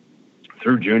 even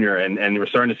through junior, and we're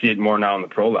starting to see it more now on the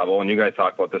pro level, and you guys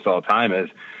talk about this all the time, is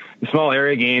the small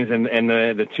area games and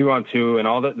the 2-on-2 and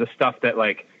all the stuff that,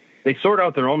 like, they sort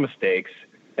out their own mistakes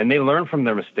and they learn from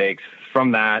their mistakes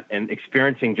from that, and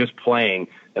experiencing just playing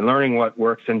and learning what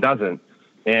works and doesn't.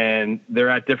 And they're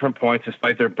at different points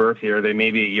despite their birth year. They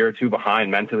may be a year or two behind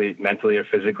mentally or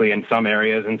physically in some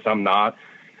areas and some not,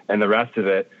 and the rest of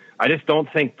it. I just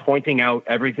don't think pointing out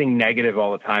everything negative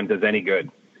all the time does any good.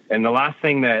 And the last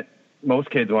thing that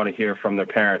most kids want to hear from their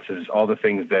parents is all the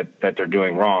things that they're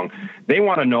doing wrong. They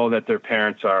want to know that their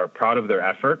parents are proud of their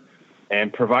effort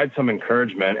and provide some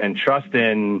encouragement and trust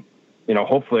in,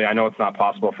 hopefully, I know it's not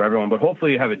possible for everyone, but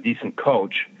hopefully you have a decent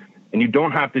coach and you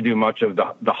don't have to do much of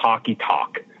the hockey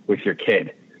talk with your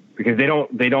kid, because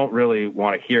they don't really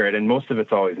want to hear it. And most of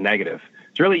it's always negative.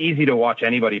 It's really easy to watch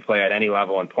anybody play at any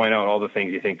level and point out all the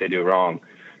things you think they do wrong.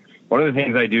 One of the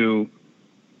things I do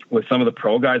with some of the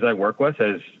pro guys I work with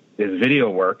is video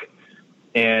work.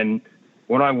 And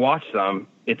when I watch them,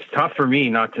 it's tough for me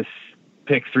not to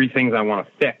pick 3 things I want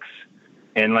to fix.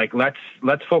 And like,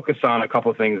 let's focus on a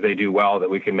couple of things they do well that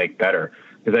we can make better.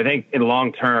 Because I think in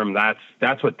long term,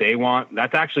 that's what they want.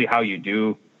 That's actually how you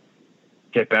do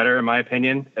get better, in my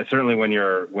opinion. And certainly when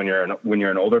you're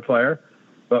an older player,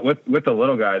 but with the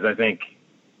little guys, I think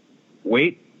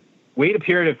wait a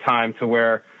period of time to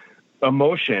where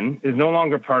emotion is no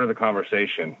longer part of the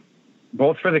conversation,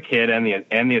 both for the kid and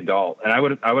the adult. And I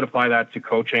would apply that to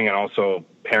coaching and also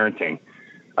parenting.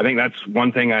 I think that's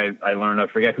one thing I learned. I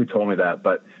forget who told me that,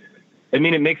 but I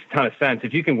mean, it makes a ton of sense.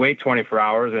 If you can wait 24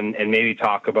 hours and maybe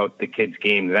talk about the kid's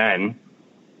game then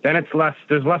there's less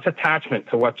attachment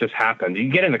to what just happened. You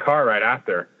get in the car right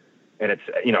after, and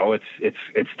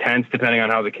it's tense depending on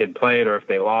how the kid played or if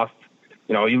they lost.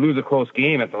 You lose a close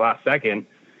game at the last second.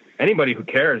 Anybody who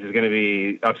cares is going to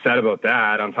be upset about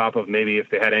that, on top of maybe if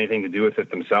they had anything to do with it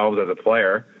themselves as a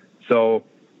player. So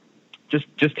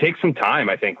just take some time,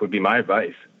 I think, would be my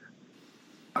advice.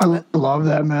 I love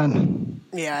that, man.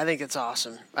 Yeah, I think it's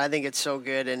awesome. I think it's so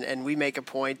good, and we make a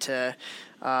point to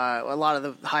a lot of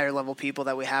the higher level people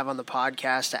that we have on the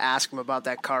podcast to ask them about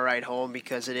that car ride home,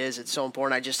 because it's so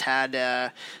important. I just had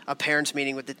a parents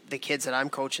meeting with the kids that I'm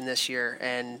coaching this year,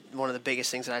 and one of the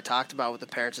biggest things that I talked about with the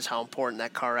parents is how important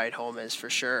that car ride home is, for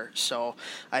sure. So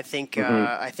I think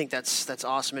that's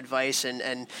awesome advice,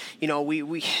 and we don't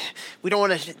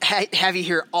want to have you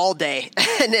here all day,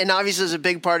 and obviously it's a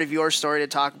big part of your story to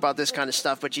talk about this kind of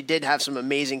stuff, but you did have some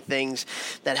amazing things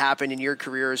that happened in your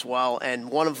career as well, and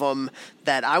one of them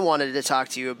that I wanted to talk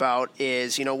to you about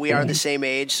is, we are the same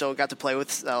age, so got to play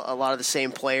with a lot of the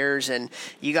same players, and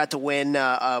you got to win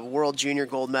a World Junior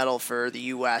gold medal for the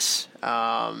U.S.,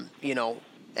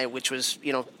 which was,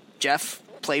 Jeff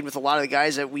played with a lot of the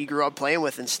guys that we grew up playing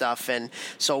with and stuff, and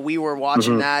so we were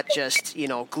watching that, just,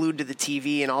 glued to the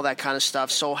TV and all that kind of stuff.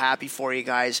 So happy for you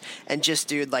guys, and just,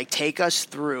 dude, take us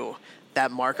through that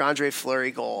Marc-Andre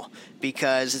Fleury goal,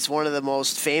 because it's one of the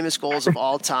most famous goals of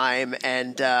all time,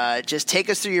 and just take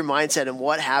us through your mindset and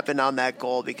what happened on that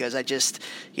goal, because I just,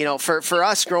 for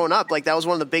us growing up, that was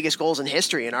one of the biggest goals in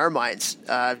history in our minds,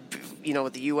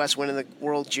 with the U.S. winning the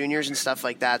World Juniors and stuff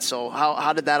like that. So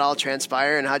how did that all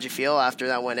transpire, and how'd you feel after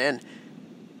that went in?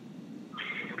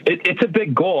 It's a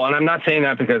big goal, and I'm not saying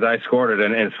that because I scored it,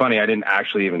 and it's funny, I didn't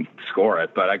actually even score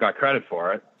it, but I got credit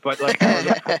for it. But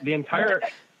the entire...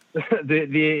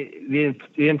 The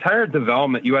entire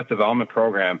U.S. development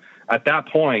program at that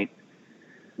point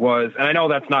was, and I know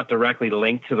that's not directly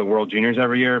linked to the World Juniors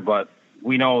every year, but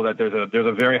we know that there's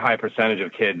a very high percentage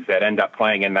of kids that end up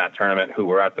playing in that tournament who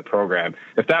were at the program.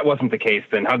 If that wasn't the case,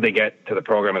 then how'd they get to the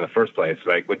program in the first place?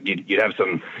 You'd have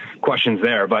some questions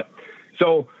there. But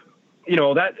so,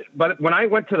 but when I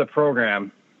went to the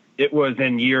program, it was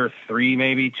in year 3,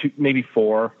 maybe 2, maybe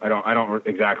 4. I don't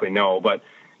exactly know, but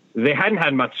they hadn't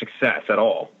had much success at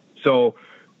all. So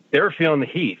they were feeling the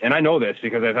heat. And I know this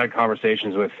because I've had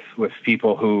conversations with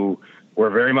people who were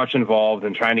very much involved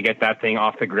in trying to get that thing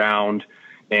off the ground.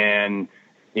 And,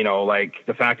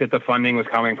 the fact that the funding was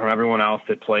coming from everyone else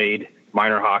that played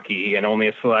minor hockey, and only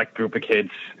a select group of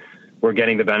kids were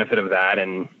getting the benefit of that.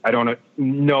 And I don't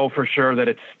know for sure that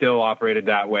it's still operated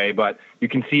that way, but you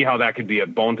can see how that could be a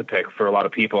bone to pick for a lot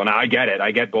of people. And I get it.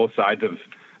 I get both sides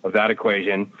of that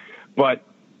equation. But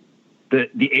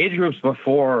the age groups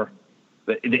before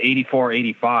the 84,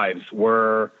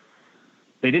 85s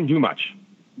they didn't do much.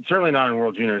 Certainly not in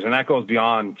World Juniors. And that goes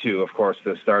beyond to, of course,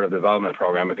 the start of the development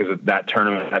program, because that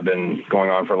tournament had been going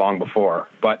on for long before.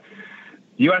 But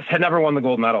the U.S. had never won the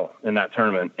gold medal in that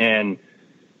tournament. And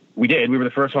we did. We were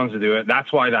the first ones to do it.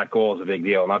 That's why that goal is a big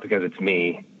deal, not because it's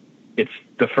me. It's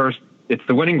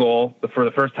the winning goal for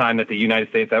the first time that the United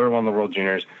States ever won the World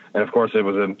Juniors. And of course, it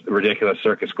was a ridiculous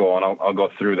circus goal, and I'll go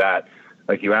through that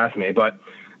like you asked me. But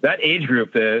that age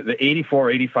group, the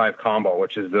 84-85 combo,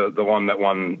 which is the one that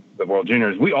won the World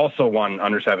Juniors, we also won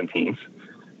under 17s.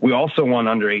 We also won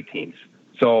under 18s.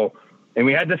 So, and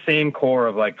we had the same core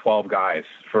of 12 guys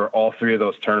for all 3 of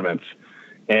those tournaments.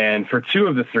 And for 2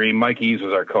 of the 3, Mike Eves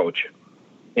was our coach.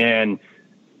 And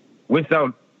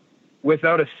without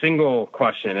a single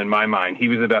question in my mind, he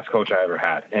was the best coach I ever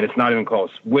had. And it's not even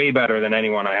close. Way better than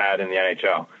anyone I had in the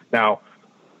NHL. Now,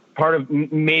 part of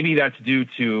maybe that's due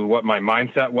to what my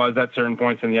mindset was at certain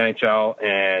points in the NHL.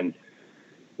 And,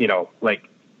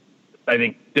 I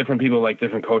think different people like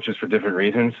different coaches for different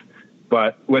reasons.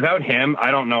 But without him,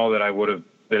 I don't know that I would have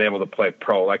been able to play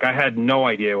pro. I had no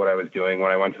idea what I was doing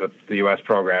when I went to the U.S.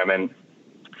 program. And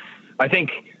I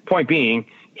think, point being,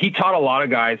 he taught a lot of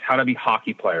guys how to be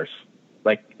hockey players.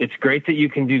 It's great that you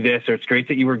can do this, or it's great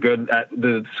that you were good at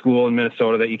the school in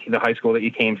Minnesota, the high school that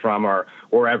you came from, or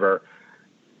wherever.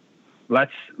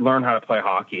 let's learn how to play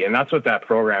hockey. And that's what that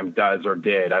program does or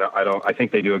did. I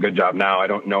think they do a good job now. I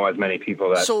don't know as many people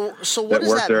that So what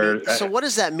does that mean? So what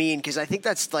does that mean? Because I think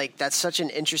that's such an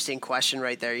interesting question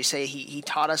right there. You say he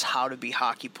taught us how to be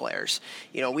hockey players.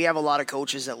 We have a lot of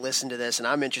coaches that listen to this, and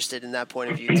I'm interested in that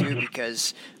point of view too,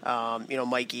 because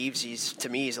Mike Eaves,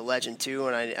 he's a legend too,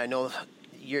 and I know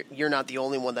you're not the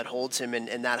only one that holds him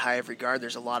in that high of regard.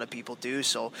 There's a lot of people do.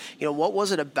 So, what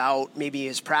was it about maybe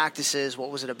his practices? What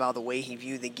was it about the way he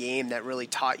viewed the game that really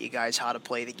taught you guys how to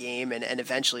play the game and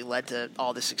eventually led to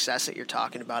all the success that you're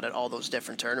talking about at all those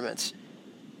different tournaments?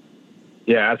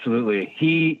 Yeah, absolutely.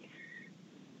 He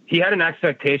had an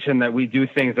expectation that we do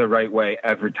things the right way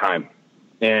every time.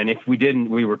 And if we didn't,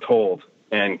 we were told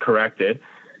and corrected.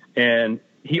 And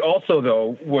he also,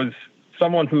 though, was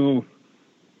someone who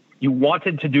you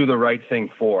wanted to do the right thing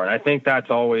for. And I think that's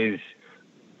always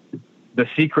the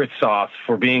secret sauce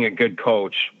for being a good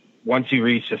coach once you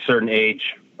reach a certain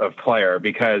age of player,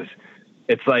 because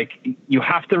it's like you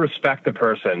have to respect the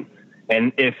person.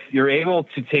 And if you're able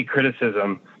to take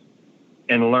criticism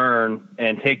and learn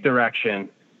and take direction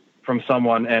from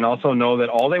someone, and also know that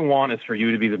all they want is for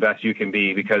you to be the best you can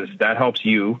be, because that helps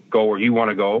you go where you want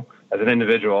to go as an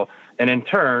individual. And in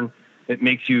turn, it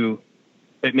makes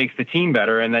the team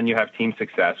better, and then you have team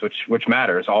success, which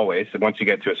matters always once you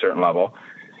get to a certain level.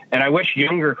 And I wish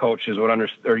younger coaches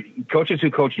or coaches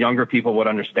who coach younger people would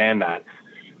understand that.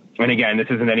 And again, this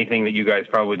isn't anything that you guys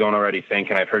probably don't already think,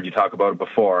 and I've heard you talk about it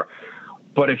before.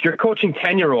 But if you're coaching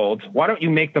 10-year-olds, why don't you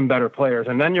make them better players,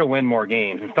 and then you'll win more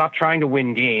games, and stop trying to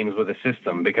win games with a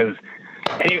system, because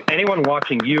anyone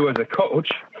watching you as a coach,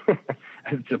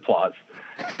 it's applause.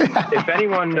 If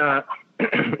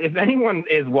anyone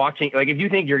is watching, like if you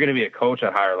think you're going to be a coach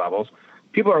at higher levels,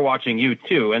 people are watching you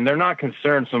too, and they're not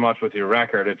concerned so much with your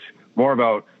record. It's more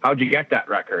about how'd you get that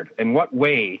record, and what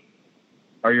way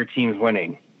are your teams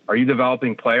winning? Are you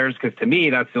developing players? Because to me,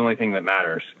 that's the only thing that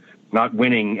matters, not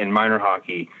winning in minor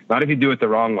hockey, not if you do it the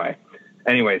wrong way.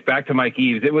 Anyways, back to Mike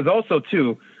Eaves. It was also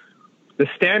too the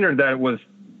standard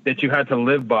that you had to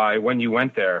live by when you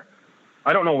went there.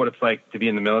 I don't know what it's like to be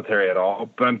in the military at all,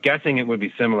 but I'm guessing it would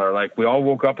be similar. Like, we all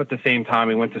woke up at the same time.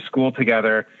 We went to school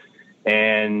together,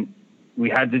 and we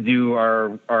had to do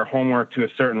our homework to a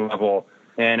certain level.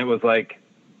 And it was like,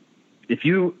 if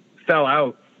you fell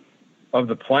out of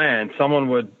the plan, someone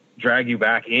would drag you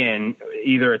back in,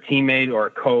 either a teammate or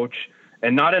a coach,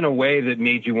 and not in a way that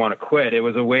made you want to quit. It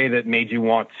was a way that made you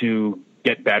want to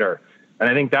get better. And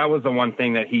I think that was the one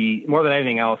thing that he, more than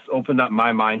anything else, opened up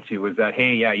my mind to, was that,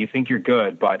 hey, yeah, you think you're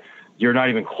good, but you're not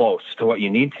even close to what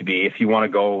you need to be if you want to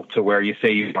go to where you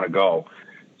say you want to go.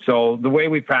 So the way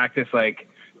we practice, like,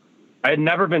 I had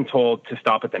never been told to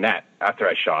stop at the net after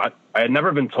I shot. I had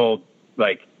never been told,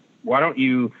 like, why don't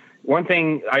you, one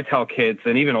thing I tell kids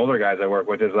and even older guys I work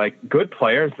with is, like, good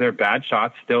players, their bad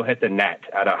shots still hit the net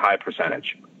at a high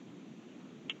percentage.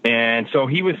 And so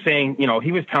he was saying,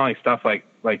 he was telling stuff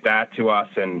like that to us,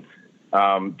 and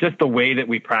just the way that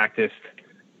we practiced,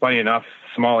 funny enough,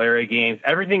 small area games,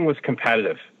 everything was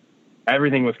competitive.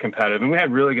 Everything was competitive. And we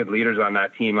had really good leaders on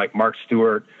that team, like Mark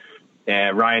Stewart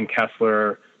and Ryan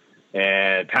Kessler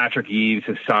and Patrick Eaves,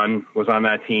 his son, was on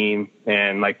that team.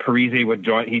 And like Parisi would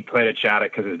join, he played at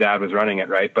Shattuck because his dad was running it,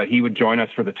 right? But he would join us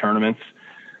for the tournaments.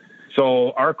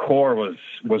 So our core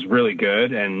was really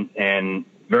good and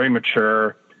very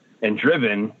mature and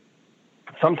driven.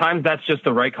 Sometimes that's just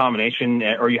the right combination,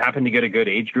 or you happen to get a good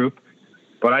age group.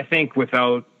 But I think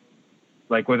without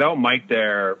Mike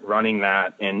there running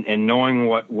that and knowing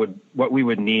what we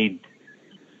would need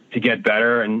to get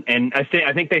better, and I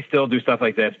think they still do stuff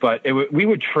like this, but we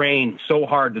would train so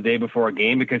hard the day before a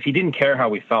game because he didn't care how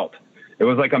we felt. It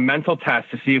was like a mental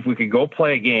test to see if we could go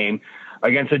play a game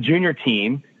against a junior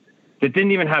team that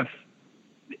didn't even have,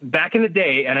 back in the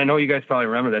day, and I know you guys probably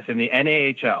remember this, in the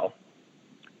NAHL,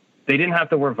 they didn't have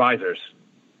to wear visors.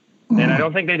 And I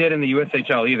don't think they did in the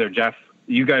USHL either, Jeff.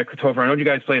 You guys, Topher, I know you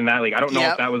guys played in that league. I don't know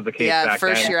if that was the case back then. Yeah,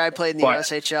 first year I played in the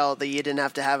USHL, you didn't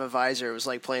have to have a visor. It was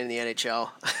like playing in the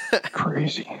NHL.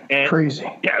 Crazy.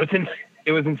 Yeah,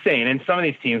 it was insane. And some of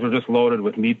these teams were just loaded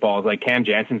with meatballs, like Cam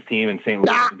Jansen's team in St.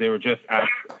 Louis. They were just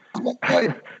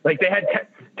like they had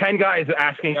 10 guys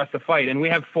asking us to fight, and we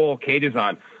have full cages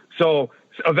on. So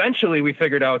eventually we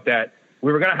figured out that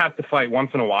we were going to have to fight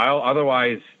once in a while.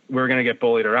 Otherwise, we were going to get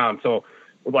bullied around. So,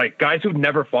 like, guys who'd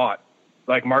never fought,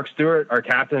 like Mark Stewart, our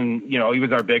captain, he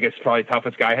was our biggest, probably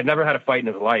toughest guy, had never had a fight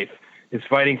in his life, is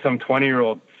fighting some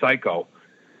 20-year-old psycho.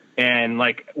 And,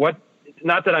 like,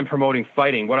 not that I'm promoting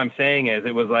fighting. What I'm saying is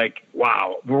it was like,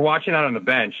 wow, we're watching that on the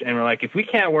bench, and we're like, if we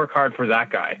can't work hard for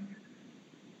that guy,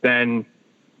 then,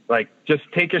 like, just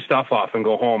take your stuff off and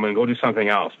go home and go do something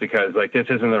else, because like, this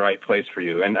isn't the right place for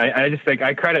you. And I just think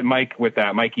I credit Mike with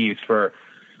that, Mike Eaves, for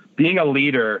being a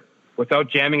leader without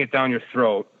jamming it down your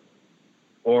throat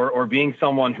or being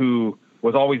someone who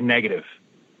was always negative.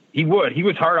 He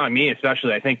was hard on me,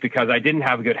 especially, I think, because I didn't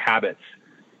have good habits.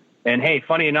 And hey,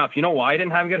 funny enough, you know why I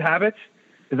didn't have good habits?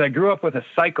 Because I grew up with a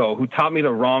psycho who taught me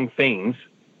the wrong things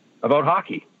about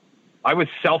hockey. I was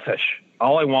selfish.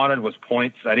 All I wanted was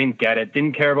points. I didn't get it.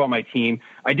 Didn't care about my team.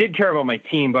 I did care about my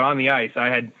team, but on the ice, I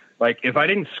had, like, if I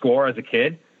didn't score as a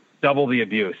kid, double the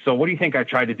abuse. So what do you think I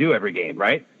tried to do every game,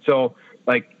 right? So,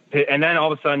 like, and then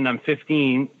all of a sudden I'm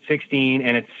 15, 16,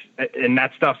 and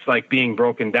that stuff's like being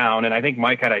broken down. And I think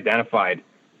Mike had identified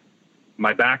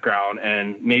my background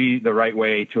and maybe the right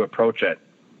way to approach it.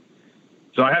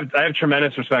 So I have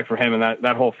tremendous respect for him and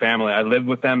that whole family. I lived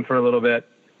with them for a little bit.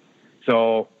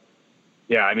 So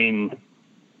yeah, I mean,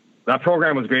 that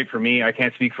program was great for me. I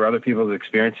can't speak for other people's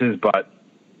experiences, but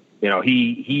you know,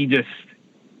 he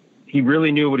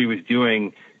really knew what he was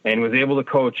doing and was able to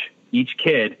coach each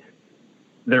kid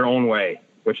their own way,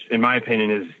 which in my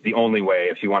opinion is the only way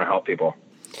if you want to help people.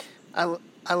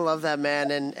 I love that, man,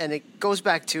 and it goes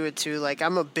back to it too. Like,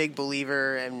 I'm a big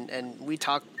believer, and we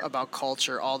talk about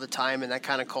culture all the time, and that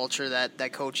kind of culture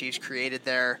that Coach Eaves created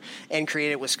there and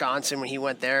created Wisconsin when he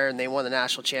went there, and they won the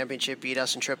national championship, beat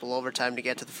us in triple overtime to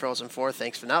get to the Frozen Four.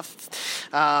 Thanks for enough.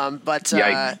 But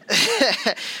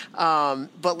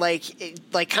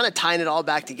like kind of tying it all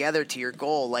back together to your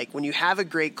goal. Like, when you have a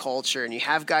great culture and you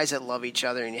have guys that love each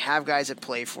other and you have guys that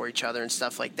play for each other and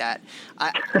stuff like that,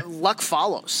 luck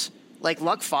follows. Like,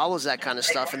 luck follows that kind of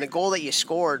stuff, and the goal that you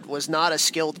scored was not a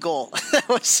skilled goal. that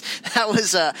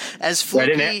was as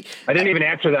fluky. I didn't even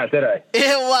answer that, did I?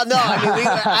 Well, no. I mean,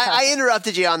 I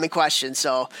interrupted you on the question,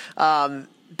 so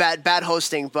bad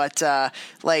hosting. But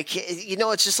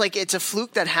it's just like it's a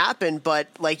fluke that happened. But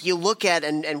like, you look at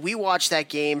and we watched that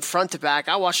game front to back.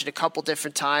 I watched it a couple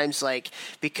different times, like,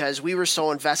 because we were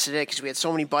so invested in it because we had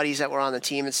so many buddies that were on the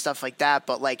team and stuff like that.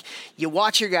 But like, you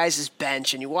watch your guys'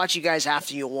 bench and you watch you guys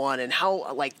after you won, and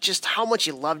how, like, just how much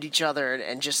you loved each other,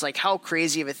 and just like how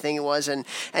crazy of a thing it was. And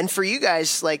for you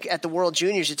guys, like at the World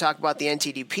Juniors, you talk about the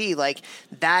NTDP, like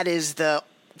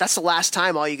that's the last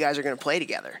time all you guys are going to play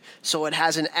together. So it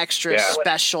has an extra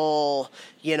special,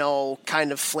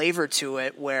 kind of flavor to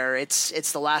it, where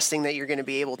it's the last thing that you're going to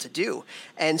be able to do.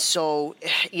 And so,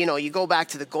 you go back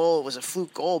to the goal, it was a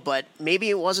fluke goal, but maybe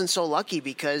it wasn't so lucky,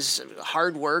 because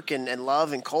hard work and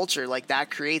love and culture, like, that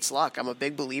creates luck. I'm a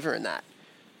big believer in that.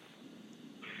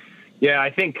 Yeah,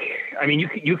 I mean,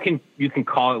 you can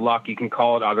call it luck. You can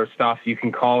call it other stuff. You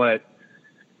can call it,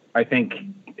 I think,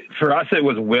 for us, it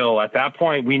was will. At that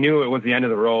point, we knew it was the end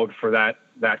of the road for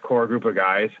that core group of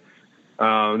guys.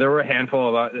 There were a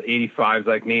handful of 85s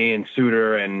like me and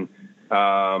Suter, and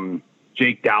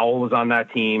Jake Dowell was on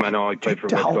that team. I know he played for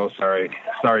Wisco. Sorry,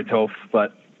 Toph.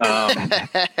 But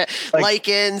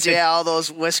Likens, all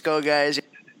those Wisco guys.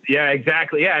 Yeah,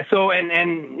 exactly. Yeah. So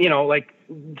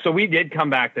so we did come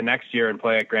back the next year and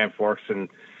play at Grand Forks and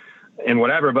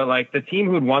whatever, but like, the team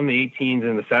who'd won the 18s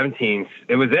and the 17s,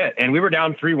 it was it. And we were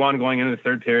down 3-1 going into the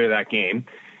third period of that game.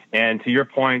 And to your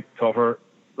point, Topher,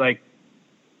 like,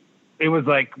 it was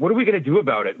like, what are we going to do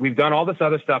about it? We've done all this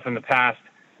other stuff in the past.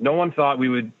 No one thought we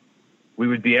would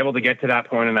be able to get to that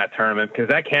point in that tournament, because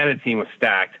that Canada team was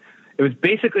stacked. It was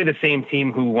basically the same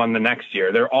team who won the next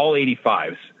year. They're all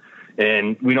 85s.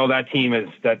 And we know that team is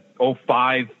that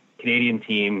 05 Canadian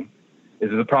team is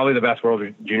probably the best World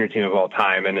Junior team of all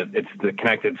time, and it's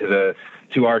connected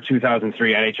to our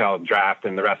 2003 NHL draft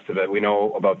and the rest of it. We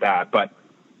know about that, but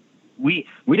we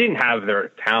didn't have their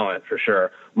talent for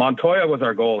sure. Montoya was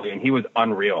our goalie, and he was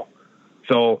unreal.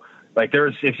 So like,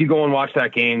 if you go and watch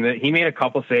that game, he made a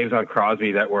couple saves on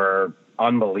Crosby that were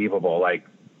unbelievable, like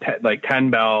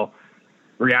 10 bell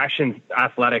reaction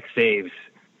athletic saves,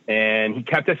 and he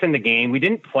kept us in the game. We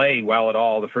didn't play well at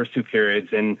all the first two periods,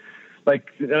 and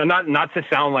like, not to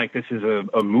sound like this is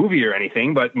a movie or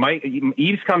anything, but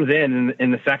Eaves comes in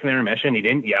the second intermission. He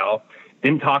didn't yell,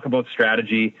 didn't talk about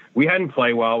strategy. We hadn't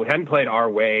played well. We hadn't played our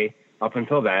way up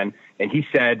until then. And he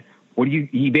said,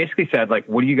 he basically said, like,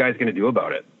 what are you guys going to do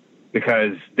about it?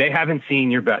 Because they haven't seen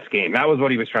your best game. That was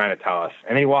what he was trying to tell us.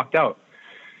 And he walked out.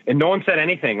 And no one said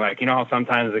anything. Like, you know how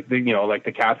sometimes, like,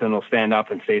 the captain will stand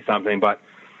up and say something, but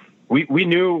we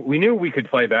knew we could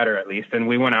play better, at least. And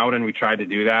we went out and we tried to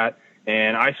do that.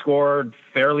 And I scored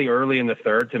fairly early in the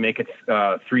third to make it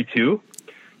 3-2.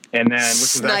 And then,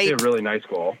 which was actually a really nice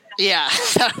goal. Yeah,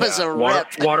 that was a rip.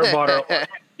 Water bottle.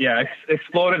 Yeah,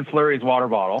 exploded Fleury's water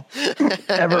bottle.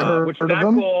 Ever heard of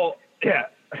them? Goal, yeah.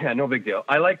 Yeah, no big deal.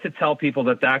 I like to tell people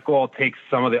that goal takes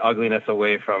some of the ugliness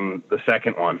away from the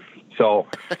second one. So,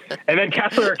 and then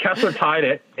Kessler tied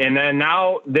it, and then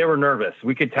now they were nervous.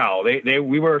 We could tell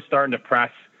we were starting to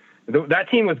press. That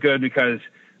team was good because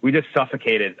we just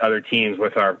suffocated other teams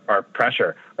with our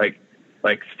pressure, like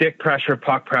stick pressure,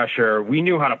 puck pressure. We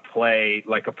knew how to play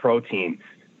like a pro team.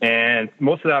 And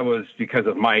most of that was because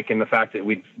of Mike and the fact that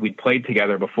we'd played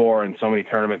together before in so many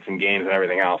tournaments and games and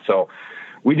everything else. So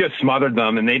we just smothered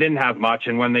them, and they didn't have much.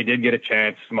 And when they did get a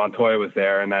chance, Montoya was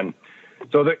there. And then,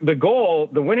 so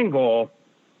the winning goal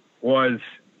was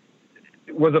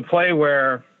a play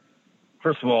where,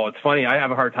 first of all, it's funny. I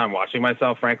have a hard time watching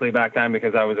myself, frankly, back then,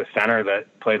 because I was a center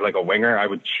that played like a winger. I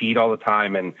would cheat all the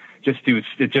time and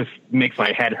it just makes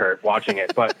my head hurt watching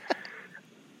it. But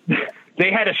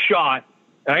they had a shot.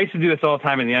 And I used to do this all the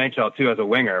time in the NHL too as a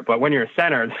winger. But when you're a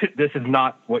center, this is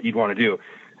not what you'd want to do.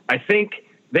 I think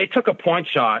they took a point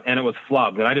shot and it was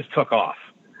flubbed, and I just took off.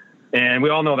 And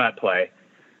we all know that play.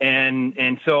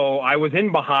 And so I was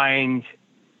in behind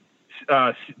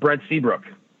Brent Seabrook,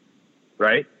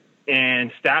 right?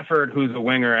 And Stafford, who's a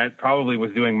winger, probably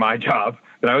was doing my job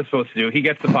that I was supposed to do. He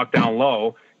gets the puck down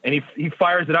low, and he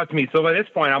fires it out to me. So by this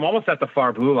point, I'm almost at the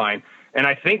far blue line, and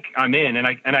I think I'm in, and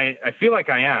I feel like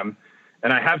I am.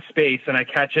 And I have space, and I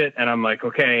catch it, and I'm like,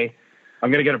 okay,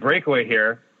 I'm going to get a breakaway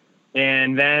here.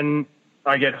 And then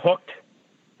I get hooked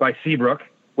by Seabrook,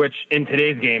 which in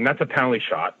today's game, that's a penalty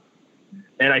shot.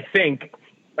 And I think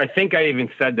I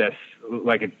even said this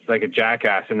like a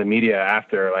jackass in the media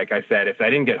after. Like I said, if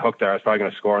I didn't get hooked there, I was probably going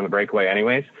to score on the breakaway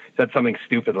anyways. Said something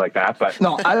stupid like that. But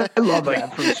no, I love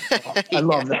that. First of all. I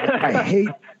love that. I hate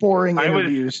boring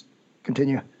interviews.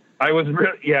 Continue. I was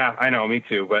yeah, I know, me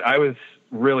too. But I was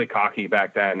really cocky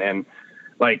back then, and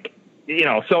like, you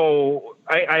know, so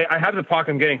I have the puck,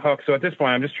 I'm getting hooked, so at this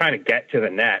point I'm just trying to get to the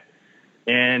net,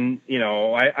 and you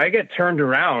know, I get turned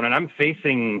around and I'm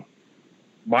facing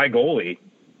my goalie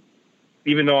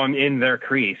even though I'm in their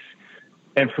crease,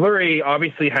 and Fleury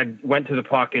obviously went to the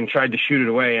puck and tried to shoot it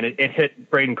away, and it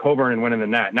hit Braden Coburn and went in the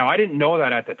net. Now I didn't know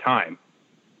that at the time.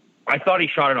 I thought he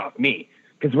shot it off me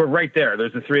because we're right there,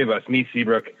 there's the three of us, me,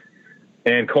 Seabrook,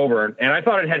 and Coburn. And I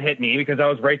thought it had hit me because I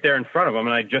was right there in front of him,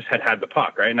 and I just had the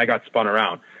puck, right? And I got spun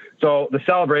around. So the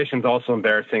celebration's also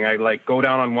embarrassing. I like go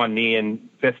down on one knee and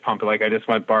fist pump it like I just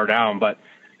went bar down. But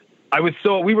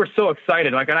we were so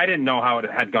excited. Like, and I didn't know how it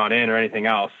had gone in or anything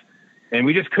else. And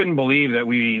we just couldn't believe that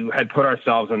we had put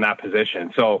ourselves in that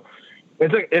position. So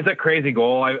it's a crazy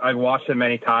goal. I've watched it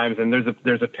many times, and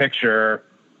there's a picture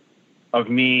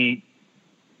of me.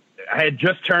 I had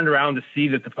just turned around to see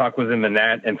that the puck was in the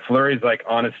net, and Fleury's like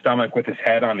on his stomach with his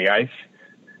head on the ice.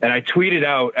 And I tweeted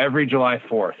out every July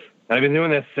 4th. And I've been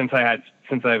doing this since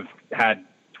I've had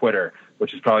Twitter,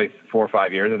 which is probably 4 or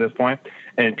 5 years at this point.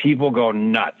 And people go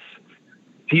nuts.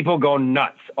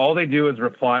 All they do is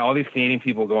reply. All these Canadian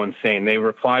people go insane. They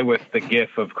reply with the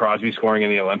GIF of Crosby scoring in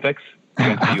the Olympics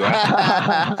against the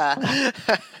U.S.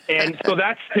 And so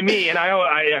that's, to me, and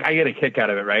I get a kick out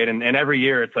of it, right? And every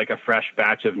year it's like a fresh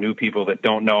batch of new people that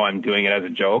don't know I'm doing it as a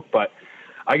joke, but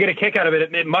I get a kick out of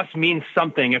it. It must mean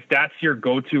something. If that's your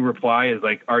go-to reply is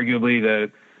like arguably the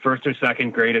first or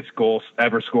second greatest goal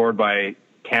ever scored by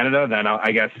Canada, then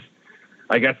I guess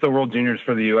the World Juniors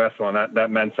for the U.S. one,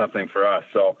 that meant something for us.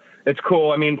 So it's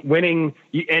cool. I mean, winning,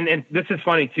 and this is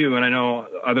funny too, and I know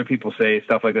other people say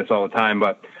stuff like this all the time,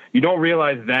 but you don't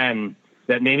realize then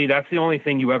that maybe that's the only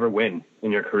thing you ever win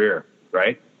in your career,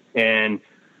 right? And,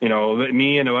 you know,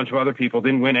 me and a bunch of other people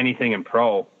didn't win anything in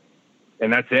pro,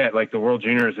 and that's it. Like the World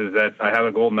Juniors is that I have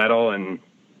a gold medal, and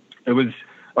it was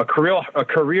a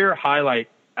career highlight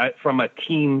from a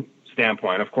team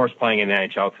standpoint. Of course, playing in the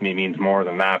NHL to me means more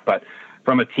than that, but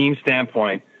from a team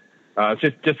standpoint,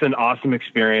 it's just an awesome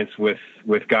experience with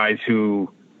guys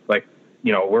who, like,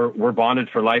 you know, we're bonded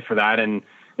for life for that. And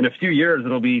in a few years,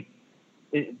 it'll be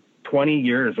 20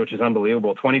 years, which is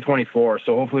unbelievable. 2024.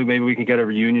 So hopefully maybe we can get a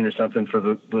reunion or something for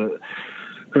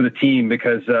the team,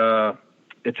 because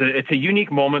it's a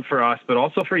unique moment for us, but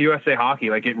also for USA Hockey.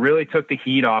 Like, it really took the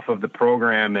heat off of the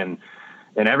program and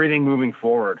everything moving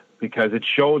forward, because it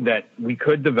showed that we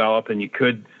could develop and you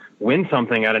could win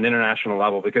something at an international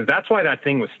level, because that's why that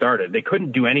thing was started. They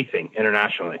couldn't do anything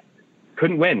internationally,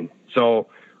 couldn't win. So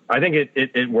I think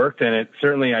it worked, and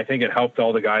I think it helped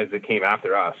all the guys that came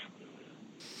after us.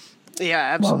 Yeah,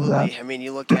 absolutely. I mean,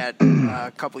 you look at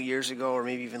a couple years ago, or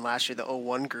maybe even last year, the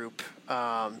 01 group, you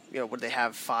know, would they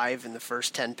have 5 in the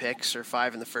first 10 picks or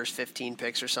 5 in the first 15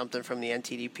 picks or something from the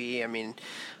NTDP? I mean,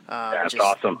 That's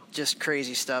awesome. Just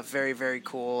crazy stuff. Very, very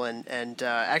cool. And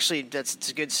actually, it's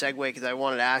a good segue because I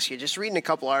wanted to ask you, just reading a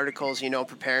couple articles,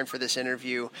 preparing for this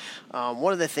interview,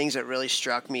 one of the things that really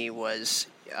struck me was,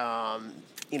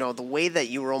 the way that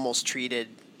you were almost treated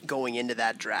going into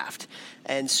that draft.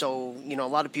 And so, a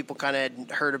lot of people kind of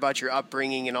heard about your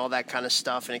upbringing and all that kind of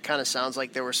stuff, and it kind of sounds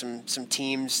like there were some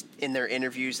teams in their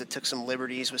interviews that took some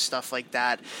liberties with stuff like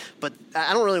that. But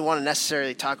I don't really want to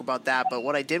necessarily talk about that, but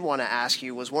what I did want to ask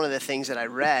you was, one of the things that I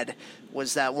read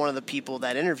was that one of the people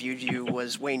that interviewed you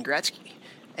was Wayne Gretzky.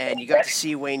 And you got to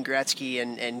see Wayne Gretzky,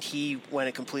 and he went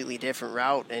a completely different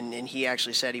route, and he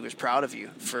actually said he was proud of you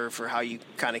for how you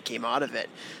kind of came out of it.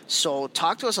 So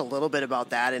talk to us a little bit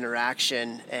about that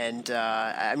interaction, and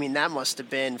that must have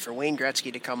been, for Wayne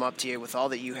Gretzky to come up to you with all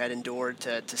that you had endured,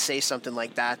 to say something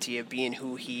like that to you, being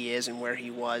who he is and where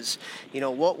he was.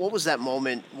 What was that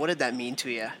moment? What did that mean to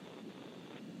you?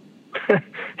 Yeah,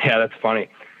 that's funny.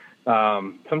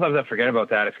 Sometimes I forget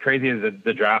about that. As crazy as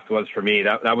the draft was for me,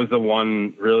 that was the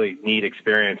one really neat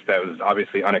experience that was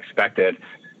obviously unexpected.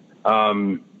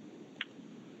 I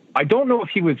don't know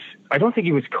if I don't think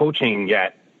he was coaching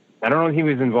yet. I don't know if he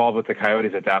was involved with the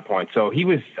Coyotes at that point. So he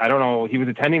was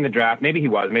attending the draft. Maybe he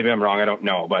was, maybe I'm wrong. I don't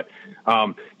know, but,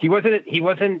 he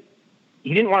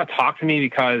didn't want to talk to me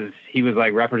because he was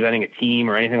like representing a team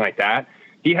or anything like that.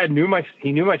 He knew my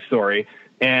story.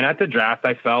 And at the draft,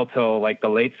 I fell till like the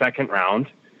late second round,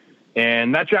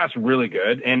 and that draft's really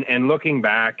good. And looking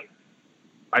back,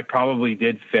 I probably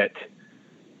did fit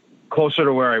closer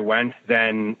to where I went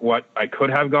than what I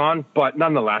could have gone. But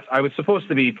nonetheless, I was supposed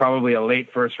to be probably a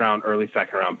late first round, early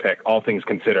second round pick, all things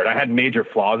considered. I had major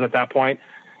flaws at that point,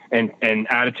 and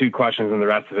attitude questions and the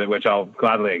rest of it, which I'll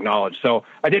gladly acknowledge. So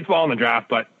I did fall in the draft,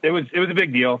 but it was a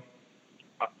big deal.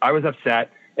 I was upset,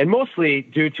 and mostly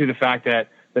due to the fact that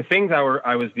the things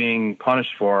I was being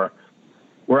punished for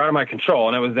were out of my control.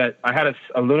 And it was that I had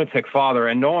a lunatic father,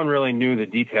 and no one really knew the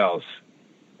details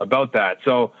about that.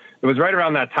 So it was right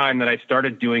around that time that I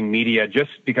started doing media,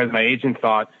 just because my agent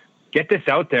thought, get this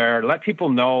out there, let people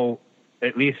know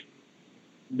at least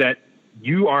that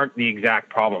you aren't the exact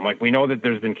problem. Like, we know that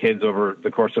there's been kids over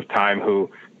the course of time who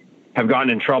have gotten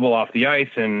in trouble off the ice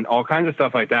and all kinds of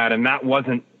stuff like that. And that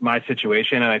wasn't my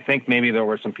situation. And I think maybe there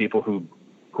were some people who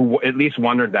at least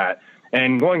wondered that.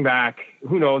 And going back,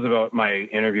 who knows about my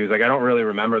interviews? Like, I don't really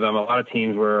remember them. A lot of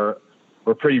teams were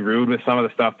pretty rude with some of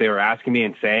the stuff they were asking me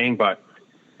and saying, but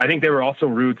I think they were also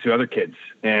rude to other kids.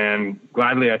 And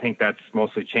gladly, I think that's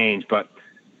mostly changed. But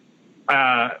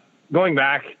going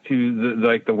back to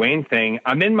the Wayne thing,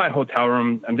 I'm in my hotel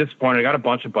room. I'm disappointed. I got a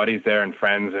bunch of buddies there and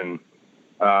friends,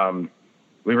 and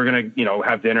we were going to,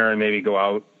 have dinner and maybe go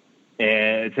out.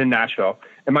 And it's in Nashville.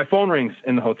 And my phone rings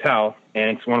in the hotel,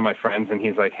 and it's one of my friends, and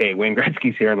he's like, "Hey, Wayne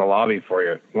Gretzky's here in the lobby for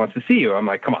you. He wants to see you." I'm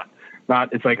like, "Come on."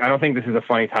 It's like, I don't think this is a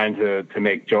funny time to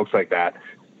make jokes like that.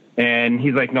 And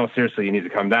he's like, "No, seriously, you need to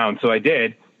come down." So I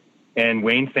did. And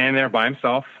Wayne's standing there by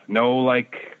himself. No,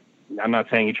 I'm not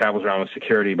saying he travels around with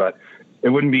security, but it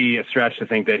wouldn't be a stretch to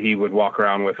think that he would walk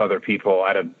around with other people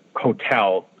at a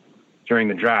hotel during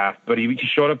the draft. But he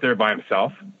showed up there by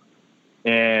himself.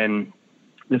 And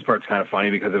this part's kind of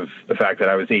funny because of the fact that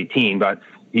I was 18, but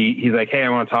he's like, "Hey, I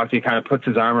want to talk to you." Kind of puts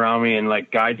his arm around me and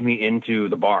guides me into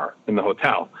the bar in the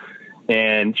hotel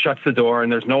and shuts the door, and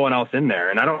there's no one else in there.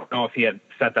 And I don't know if he had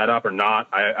set that up or not.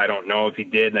 I don't know if he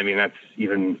did. I mean, that's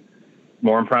even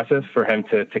more impressive for him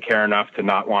to care enough to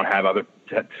not want to have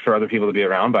for other people to be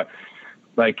around. But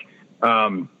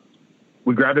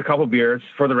we grabbed a couple beers.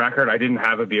 For the record, I didn't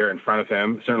have a beer in front of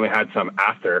him. Certainly had some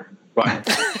after, but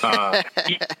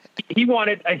he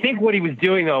wanted, I think what he was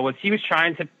doing though, was he was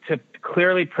trying to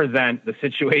clearly present the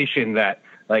situation that,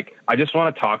 I just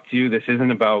want to talk to you. This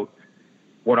isn't about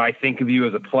what I think of you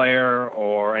as a player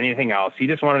or anything else. He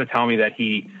just wanted to tell me that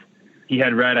he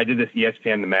had read, I did this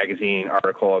ESPN, the magazine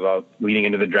article about leading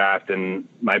into the draft and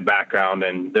my background.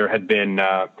 And there had been,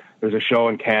 there's a show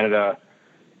in Canada.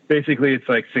 Basically, it's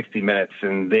like 60 Minutes,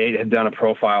 and they had done a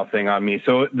profile thing on me.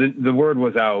 So the word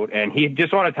was out, and he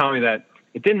just wanted to tell me that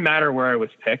it didn't matter where I was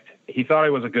picked. He thought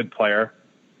I was a good player,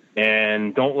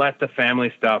 and don't let the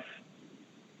family stuff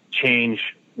change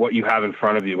what you have in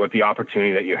front of you, what the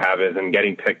opportunity that you have is. And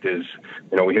getting picked is,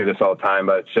 we hear this all the time,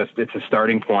 but it's a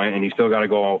starting point, and you still got to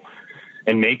go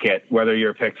and make it, whether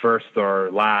you're picked first or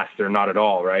last or not at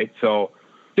all. Right. So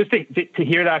just to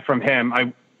hear that from him,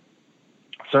 I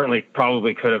certainly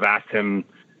probably could have asked him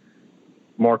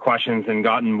more questions and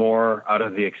gotten more out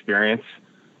of the experience.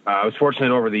 I was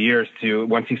fortunate over the years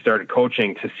once he started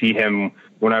coaching, to see him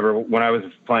when I was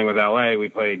playing with LA, we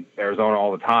played Arizona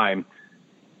all the time.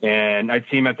 and I'd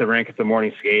see him at the rink at the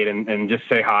morning skate and just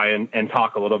say hi and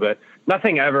talk a little bit.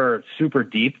 Nothing ever super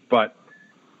deep, but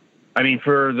I mean,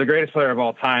 for the greatest player of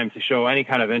all time to show any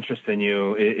kind of interest in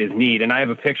you is neat. And I have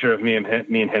a picture of me and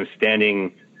him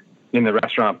standing in the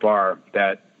restaurant bar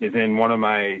that is in one of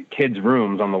my kids'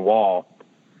 rooms on the wall.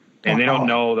 And they don't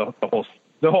know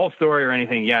the whole story or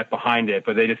anything yet behind it,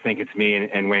 but they just think it's me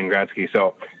and Wayne Gretzky.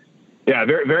 So yeah,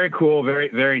 very, very cool. Very,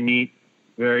 very neat.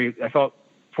 I felt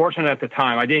fortunate at the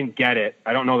time. I didn't get it.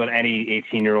 I don't know that any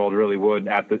 18-year-old really would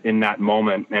in that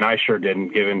moment. And I sure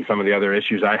didn't, given some of the other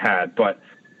issues I had, but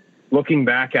looking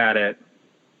back at it,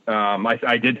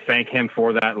 I did thank him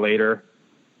for that later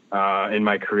in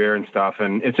my career and stuff.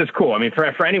 And it's just cool. I mean,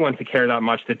 for anyone to care that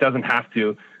much, that doesn't have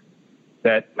to,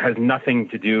 that has nothing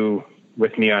to do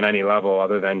with me on any level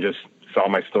other than just saw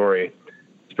my story.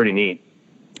 It's pretty neat.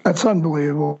 That's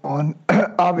unbelievable. And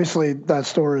obviously that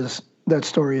story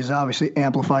is obviously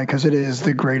amplified because it is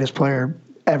the greatest player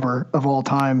ever of all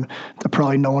time that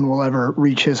probably no one will ever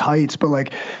reach his heights. But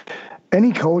like,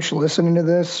 any coach listening to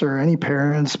this or any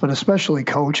parents, but especially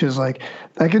coaches, like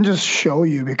that can just show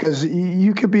you, because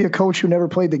you could be a coach who never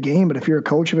played the game, but if you're a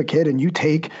coach of a kid and you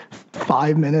take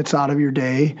 5 minutes out of your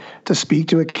day to speak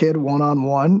to a kid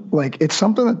one-on-one, like it's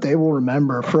something that they will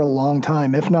remember for a long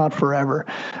time, if not forever,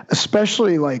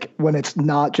 especially like when it's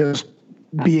not just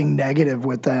being negative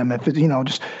with them. If it,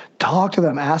 just talk to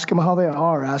them, ask them how they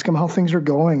are, ask them how things are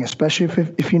going, especially if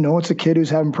it's a kid who's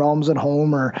having problems at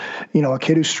home, or, a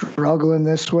kid who's struggling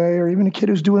this way, or even a kid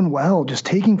who's doing well. Just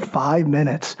taking 5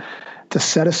 minutes to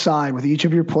set aside with each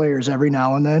of your players every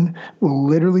now and then will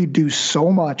literally do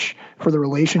so much for the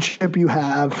relationship you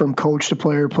have from coach to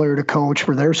player, player to coach,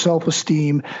 for their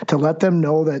self-esteem, to let them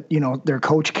know that, their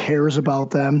coach cares about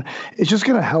them. It's just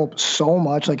going to help so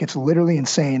much. Like, it's literally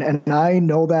insane. And I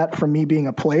know that from me being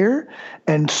a player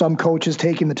and some coaches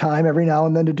taking the time every now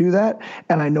and then to do that.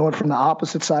 And I know it from the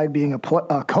opposite side, being a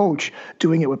coach,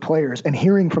 doing it with players and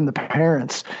hearing from the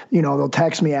parents. They'll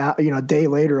text me a day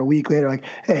later, a week later, like,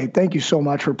 hey, thank you so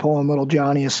much for pulling little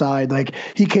Johnny aside. Like,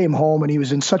 he came home and he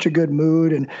was in such a good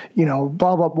mood, and,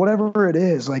 blah, blah, whatever it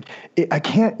is. Like, I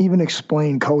can't even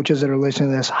explain, coaches that are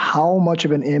listening to this, how much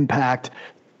of an impact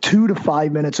 2 to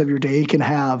 5 minutes of your day can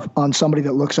have on somebody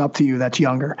that looks up to you that's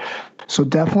younger. So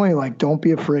definitely, like, don't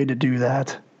be afraid to do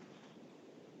that.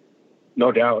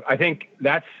 No doubt. I think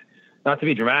that's, not to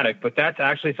be dramatic, but that's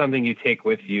actually something you take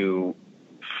with you,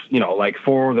 like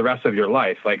for the rest of your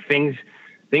life. Like things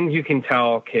you can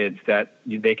tell kids that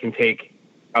they can take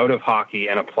out of hockey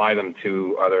and apply them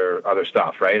to other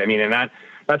stuff, right? I mean, and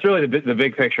that's really the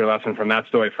big picture lesson from that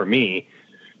story for me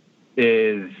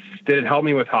is, did it help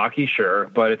me with hockey? Sure,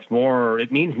 but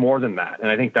it means more than that. And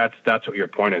I think that's what your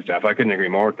point is, Jeff. I couldn't agree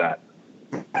more with that.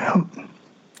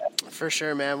 For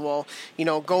sure, man. Well,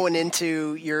 going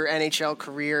into your NHL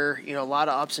career, a lot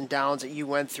of ups and downs that you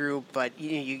went through, but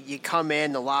you come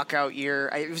in the lockout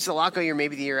year. It was the lockout year,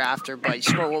 maybe the year after, but you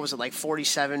scored, what was it, like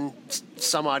 47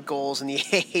 some odd goals in the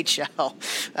AHL,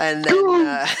 and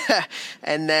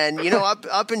then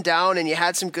up and down, and you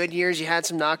had some good years, you had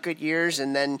some not good years,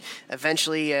 and then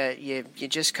eventually you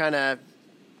just kind of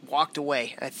walked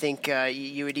away. I think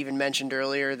you had even mentioned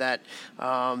earlier that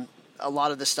a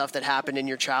lot of the stuff that happened in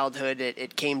your childhood,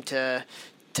 it came to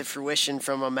fruition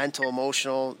from a mental,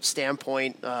 emotional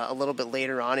standpoint a little bit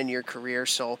later on in your career.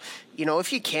 So,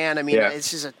 if you can, I mean,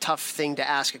 This is a tough thing to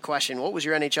ask a question. What was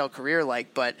your NHL career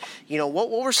like? But,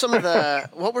 what were some of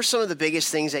the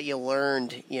biggest things that you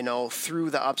learned,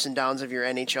 through the ups and downs of your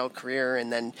NHL career,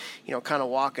 and then, kind of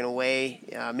walking away,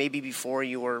 maybe before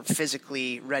you were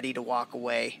physically ready to walk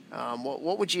away?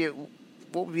 What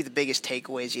would be the biggest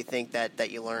takeaways you think that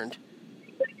you learned?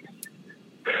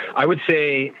 I would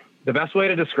say the best way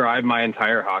to describe my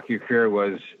entire hockey career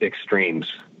was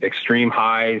extremes, extreme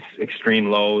highs, extreme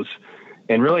lows,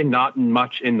 and really not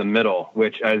much in the middle,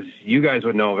 which, as you guys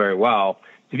would know very well,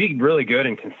 to be really good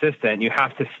and consistent, you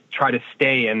have to try to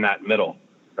stay in that middle,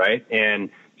 right? And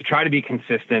to try to be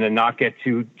consistent and not get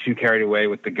too carried away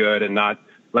with the good and not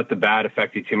let the bad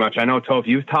affect you too much. I know, Toph,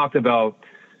 you've talked about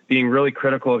being really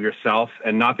critical of yourself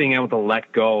and not being able to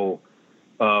let go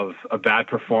of a bad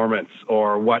performance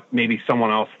or what maybe someone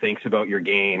else thinks about your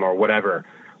game or whatever.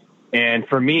 And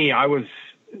for me, I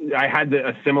had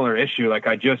a similar issue. Like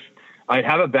I'd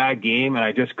have a bad game and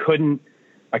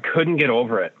I couldn't get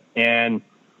over it. And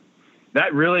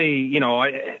that really,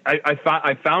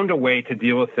 I found a way to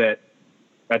deal with it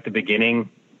at the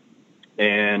beginning,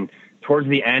 and towards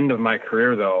the end of my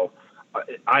career though,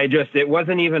 it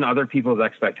wasn't even other people's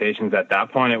expectations at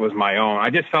that point. It was my own. I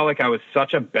just felt like I was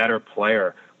such a better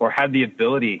player, or had the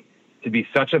ability to be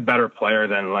such a better player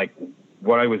than like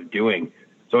what I was doing.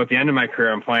 So at the end of my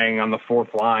career, I'm playing on the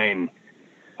fourth line,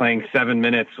 playing 7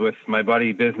 minutes with my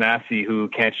buddy Biz Nasty, who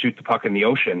can't shoot the puck in the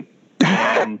ocean.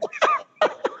 And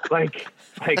I'm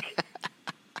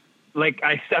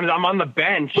on the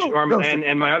bench,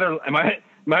 and my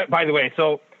by the way,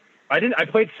 so I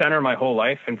played center my whole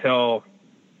life until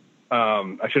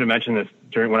I should have mentioned this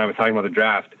when I was talking about the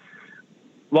draft.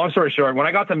 Long story short, when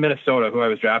I got to Minnesota, who I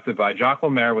was drafted by, Jacques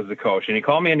Lemaire was the coach, and he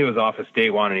called me into his office day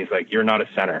one, and he's like, "You're not a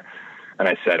center." And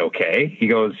I said, "Okay." He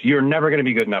goes, "You're never going to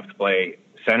be good enough to play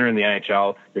center in the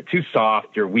NHL. You're too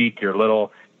soft. You're weak. You're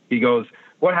little." He goes,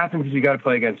 "What happens if you got to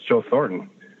play against Joe Thornton?"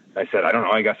 I said, "I don't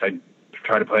know. I guess I'd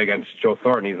try to play against Joe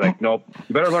Thornton." He's like, "Nope.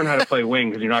 You better learn how to play wing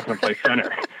because you're not going to play center."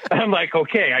 And I'm like,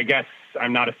 "Okay, I guess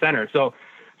I'm not a center." So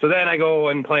then I go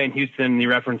and play in Houston. He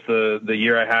referenced the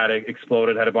year I had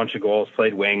exploded, had a bunch of goals,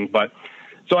 played wing. But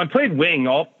so I played wing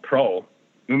all pro.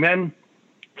 And then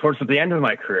towards the end of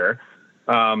my career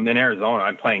in Arizona,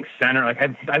 I'm playing center. Like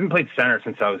I haven't played center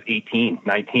since I was 18,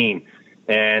 19.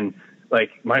 And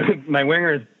like my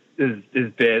winger is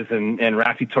Biz and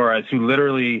Rafi Torres, who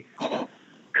literally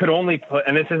could only play,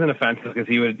 and this isn't offensive because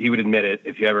he would admit it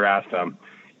if you ever asked him.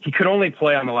 He could only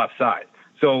play on the left side.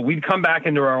 So we'd come back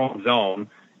into our own zone.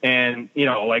 And, you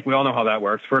know, like we all know how that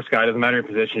works. First guy, doesn't matter your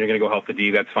position, you're going to go help the D,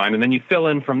 that's fine. And then you fill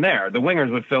in from there. The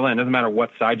wingers would fill in, doesn't matter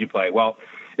what side you play. Well,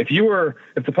 if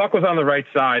the puck was on the right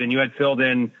side and you had filled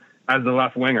in as the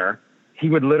left winger, he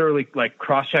would literally like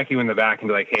cross-check you in the back and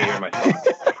be like, "Hey, you're my spot."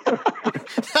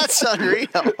 That's unreal.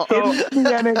 So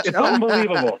it's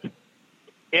unbelievable.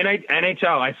 In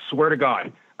NHL, I swear to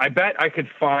God, I bet I could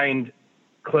find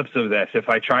clips of this if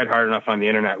I tried hard enough on the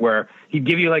internet, where he'd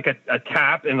give you like a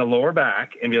tap in the lower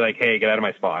back and be like, "Hey, get out of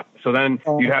my spot." So then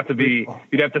you'd have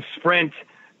to sprint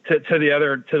to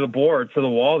the board, to the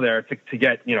wall there to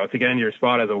get into your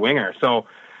spot as a winger. So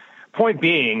point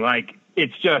being, like,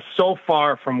 it's just so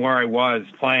far from where I was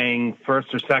playing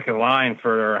first or second line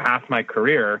for half my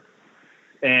career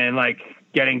and like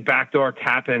getting backdoor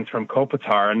tap-ins from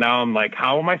Kopitar. And now I'm like,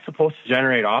 how am I supposed to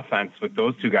generate offense with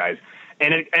those two guys?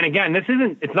 And again,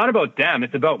 it's not about them.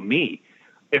 It's about me.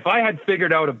 If I had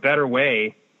figured out a better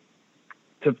way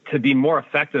to be more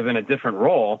effective in a different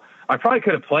role, I probably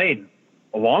could have played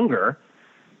longer,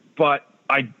 but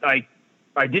I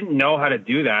didn't know how to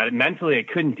do that. And mentally, I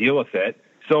couldn't deal with it.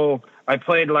 So I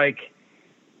played like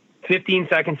 15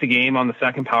 seconds a game on the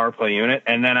second power play unit.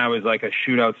 And then I was like a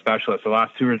shootout specialist. The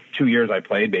last 2 years I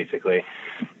played basically.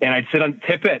 And I'd sit on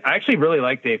Tippett. I actually really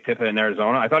liked Dave Tippett in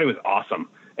Arizona. I thought he was awesome.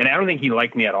 And I don't think he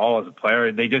liked me at all as a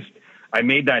player. I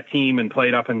made that team and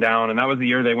played up and down. And that was the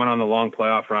year they went on the long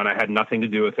playoff run. I had nothing to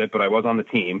do with it, but I was on the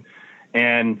team.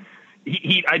 And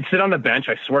I'd sit on the bench.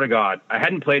 I swear to God, I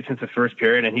hadn't played since the first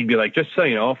period. And he'd be like, "Just so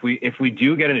you know, if we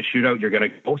do get in a shootout, you're going to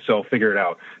go. So figure it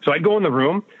out." So I'd go in the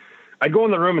room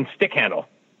and stick handle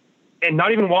and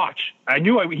not even watch. I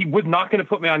knew he was not going to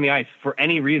put me on the ice for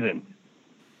any reason.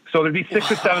 So there'd be 6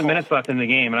 or 7 minutes left in the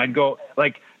game. And I'd go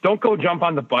like, "Don't go jump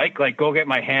on the bike. Like, go get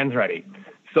my hands ready."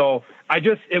 So I'd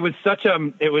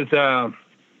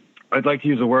like to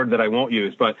use a word that I won't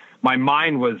use, but my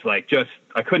mind was like,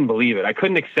 I couldn't believe it. I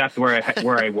couldn't accept where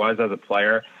I was as a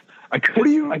player. What are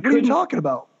you talking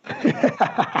about?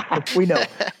 We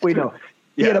know.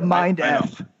 You had a mind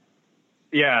F.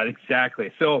 Yeah,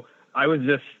 exactly. So I was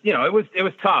just, it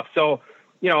was tough. So,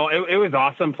 it was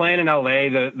awesome playing in LA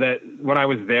when I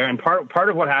was there. And part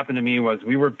of what happened to me was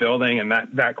we were building, and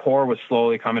that core was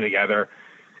slowly coming together,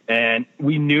 and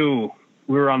we knew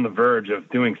we were on the verge of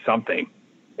doing something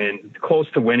and close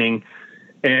to winning.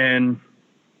 And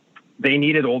they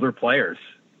needed older players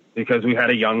because we had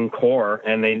a young core,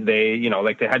 and they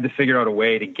had to figure out a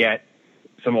way to get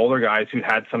some older guys who'd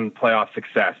had some playoff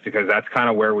success, because that's kind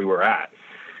of where we were at.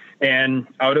 And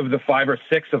out of the 5 or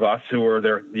 6 of us who were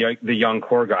the young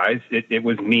core guys, it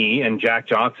was me and Jack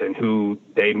Johnson who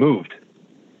they moved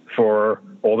for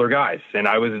older guys. And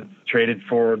I was traded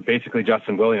for basically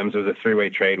Justin Williams. It was a 3-way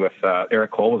trade with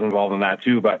Eric Cole was involved in that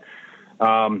too. But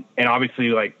and obviously,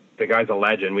 like, the guy's a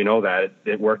legend. We know that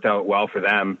it worked out well for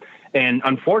them. And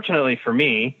unfortunately for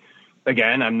me,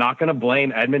 again, I'm not going to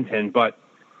blame Edmonton, but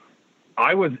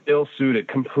I was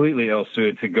completely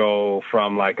ill-suited to go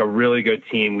from like a really good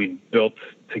team we built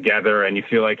together, and you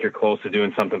feel like you're close to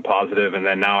doing something positive, and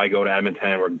then now I go to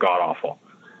Edmonton and we're god-awful.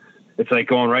 It's like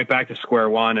going right back to square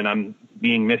one, and I'm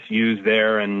being misused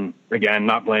there. And again,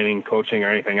 not blaming coaching or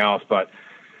anything else, but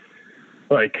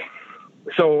like,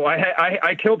 so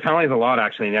I killed penalties a lot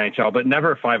actually in the NHL, but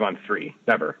never 5-on-3,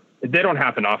 never. They don't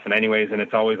happen often anyways, and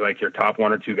it's always like your top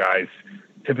 1 or 2 guys,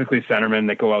 typically centermen,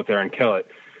 that go out there and kill it.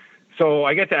 So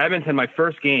I get to Edmonton my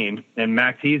first game, and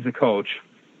Mac T's the coach,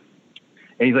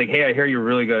 And he's like, hey, I hear you're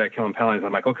really good at killing penalties.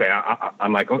 I'm like, okay.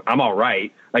 I'm like, I'm all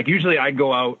right. Like usually I'd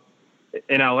go out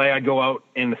in LA, I'd go out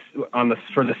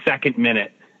for the second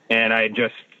minute and I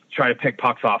just try to pick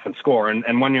pucks off and score.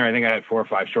 And one year I think I had 4 or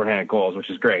 5 shorthanded goals,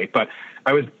 which is great, but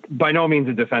I was by no means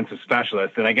a defensive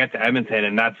specialist. And I get to Edmonton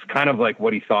and that's kind of like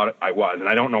what he thought I was. And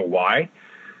I don't know why.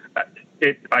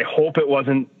 I hope it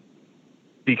wasn't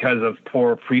because of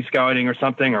poor pre-scouting or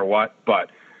something or what, but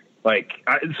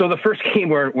so the first game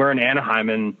we're in Anaheim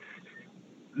and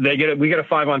we get a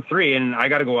 5-on-3 and I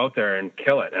got to go out there and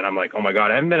kill it. And I'm like, oh my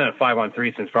God, I haven't been in a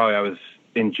 5-on-3 since probably I was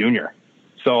in junior.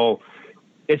 So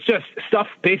it's just stuff.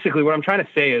 Basically what I'm trying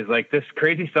to say is like this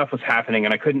crazy stuff was happening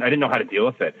and I didn't know how to deal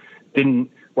with it.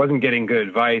 Wasn't getting good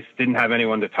advice. Didn't have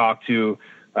anyone to talk to,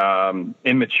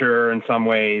 immature in some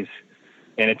ways.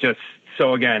 And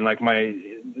so again, like my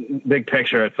big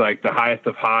picture, it's like the highest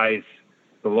of highs,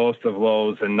 the lowest of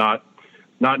lows, and not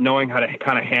knowing how to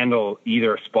kind of handle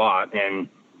either spot. And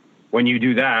when you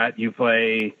do that, you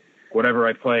play whatever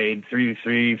I played,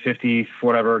 350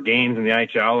 whatever games in the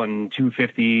NHL and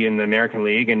 250 in the American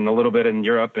League and a little bit in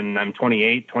Europe. And I'm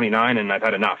 28, 29, and I've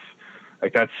had enough.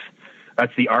 Like that's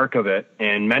the arc of it.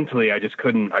 And mentally, I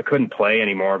couldn't play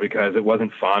anymore because it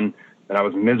wasn't fun and I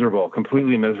was miserable,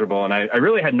 completely miserable. And I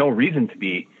really had no reason to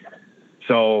be.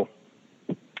 So,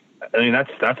 I mean,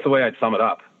 that's the way I'd sum it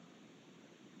up.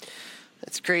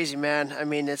 It's crazy, man. I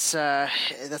mean, it's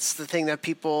that's the thing that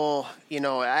people,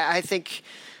 I think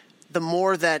the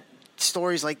more that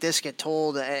stories like this get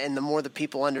told and the more that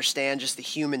people understand just the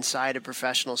human side of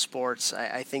professional sports,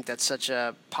 I think that's such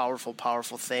a powerful,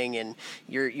 powerful thing. And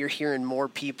you're hearing more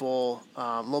people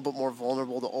a little bit more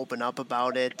vulnerable to open up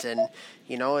about it. And,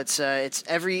 it's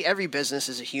every business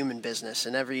is a human business,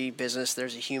 and every business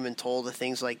there's a human toll to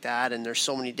things like that. And there's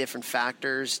so many different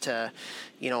factors to,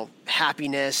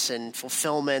 happiness and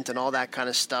fulfillment and all that kind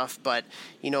of stuff. But,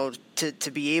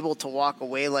 to be able to walk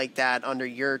away like that under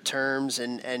your terms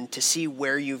and to see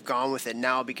where you've gone with it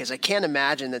now, because I can't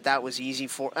imagine that was easy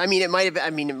it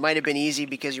might have been easy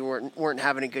because you weren't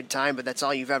having a good time, but that's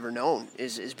all you've ever known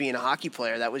is being a hockey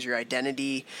player. That was your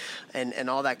identity and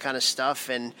all that kind of stuff.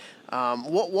 And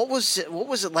what was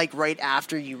it like right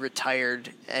after you retired,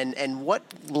 and what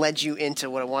led you into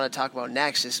what I want to talk about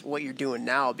next is what you're doing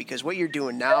now, because what you're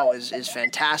doing now is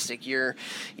fantastic. You're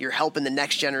helping the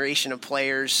next generation of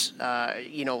players,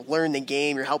 learn the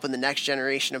game. You're helping the next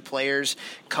generation of players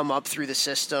come up through the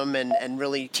system and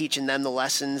really teaching them the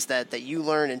lessons that you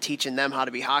learn and teaching them how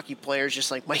to be hockey players,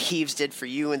 just like Mike Eaves did for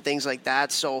you and things like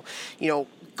that. So,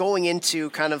 going into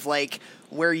kind of like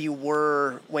where you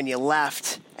were when you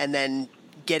left and then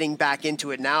getting back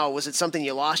into it now, was it something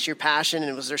you lost your passion,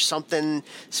 and was there something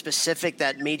specific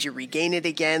that made you regain it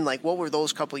again? Like, what were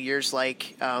those couple of years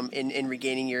like in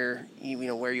regaining your,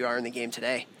 where you are in the game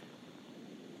today?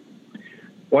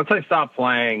 Once I stopped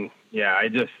playing,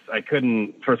 I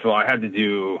couldn't. First of all, I had to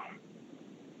do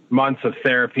months of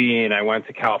therapy, and I went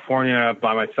to California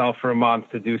by myself for a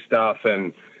month to do stuff.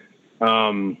 And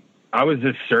I was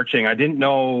just searching. I didn't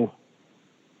know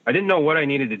what I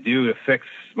needed to do to fix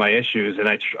my issues. And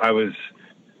I was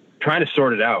trying to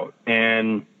sort it out.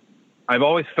 And I've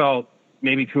always felt,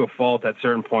 maybe to a fault at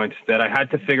certain points, that I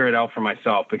had to figure it out for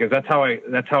myself, because that's how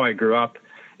I grew up.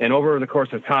 And over the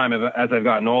course of time, as I've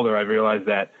gotten older, I've realized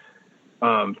that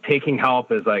taking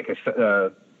help is like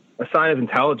a sign of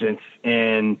intelligence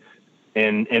and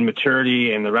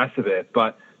maturity and the rest of it.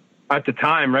 But at the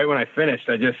time, right when I finished,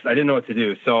 I didn't know what to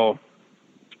do. So,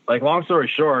 like, long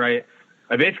story short,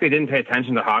 I basically didn't pay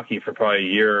attention to hockey for probably a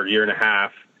year and a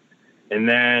half. And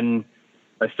then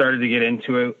I started to get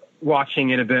into it, watching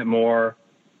it a bit more.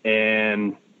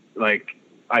 And like,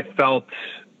 I felt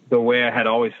the way I had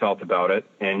always felt about it.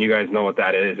 And you guys know what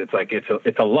that is. It's like,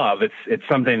 it's a love. It's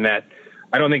something that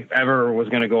I don't think ever was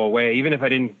going to go away. Even if I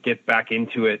didn't get back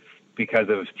into it because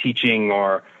of teaching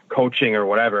or coaching or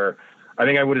whatever, I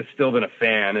think I would have still been a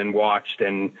fan and watched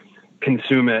and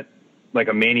consume it like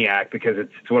a maniac, because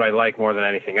it's what I like more than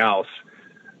anything else.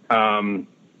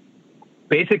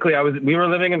 Basically, we were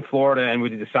living in Florida, and we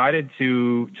decided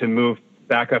to move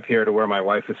back up here to where my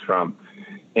wife is from.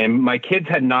 And my kids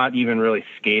had not even really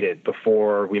skated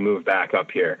before we moved back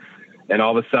up here. And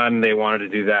all of a sudden they wanted to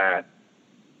do that.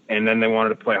 And then they wanted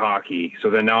to play hockey. So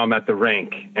then now I'm at the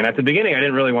rink. And at the beginning, I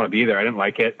didn't really want to be there. I didn't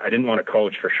like it. I didn't want to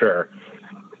coach for sure.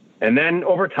 And then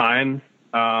over time,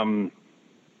 I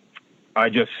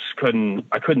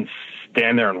couldn't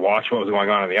stand there and watch what was going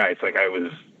on the ice. Like I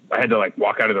had to like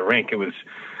walk out of the rink. It was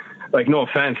like, no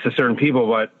offense to certain people,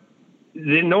 but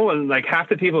no one, like half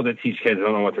the people that teach kids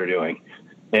don't know what they're doing.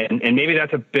 And maybe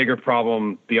that's a bigger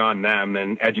problem beyond them,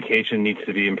 and education needs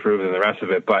to be improved and the rest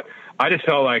of it. But I just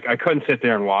felt like I couldn't sit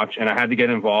there and watch, and I had to get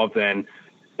involved. And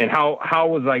how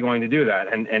was I going to do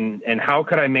that? And how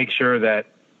could I make sure that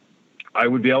I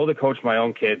would be able to coach my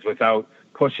own kids without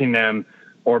pushing them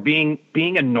or being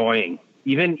annoying,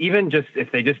 even just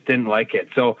if they just didn't like it.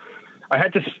 So I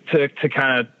had to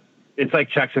kind of, it's like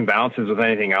checks and balances with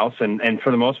anything else. And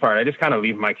for the most part, I just kind of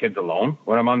leave my kids alone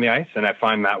when I'm on the ice, and I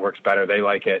find that works better. They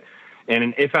like it.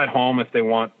 And if at home, if they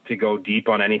want to go deep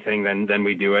on anything, then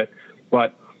we do it.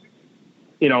 But,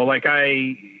 like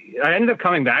I ended up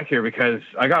coming back here because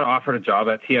I got offered a job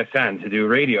at TSN to do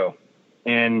radio,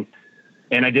 and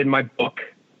I did my book,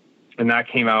 and that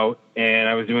came out, and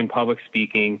I was doing public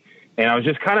speaking, and I was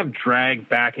just kind of dragged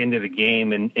back into the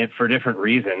game and for different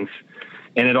reasons.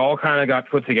 And it all kind of got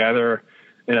put together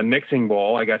in a mixing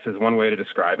bowl, I guess is one way to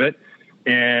describe it.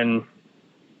 And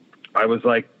I was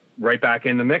like right back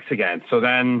in the mix again. So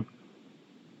then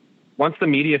once the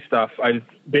media stuff, I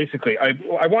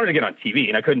wanted to get on TV,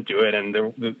 and I couldn't do it. And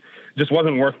it just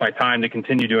wasn't worth my time to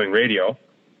continue doing radio.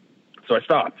 So I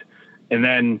stopped. And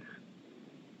then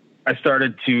I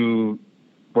started to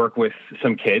work with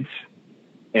some kids,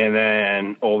 and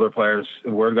then older players,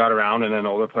 word got around, and then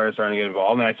older players started to get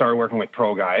involved. And I started working with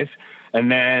pro guys. And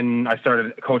then I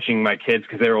started coaching my kids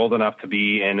because they were old enough to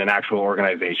be in an actual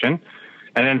organization.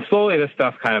 And then slowly this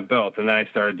stuff kind of built. And then I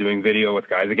started doing video with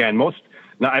guys. Again,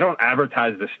 I don't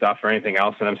advertise this stuff or anything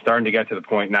else. And I'm starting to get to the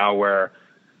point now where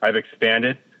I've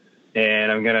expanded,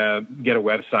 and I'm going to get a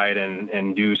website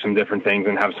and do some different things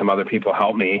and have some other people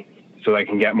help me so I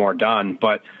can get more done.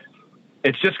 But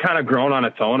it's just kind of grown on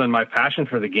its own, and my passion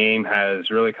for the game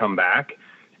has really come back.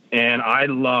 And I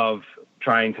love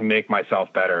trying to make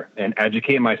myself better and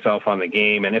educate myself on the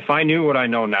game. And if I knew what I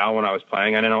know now when I was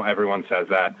playing, I know everyone says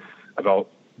that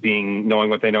about knowing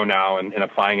what they know now and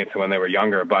applying it to when they were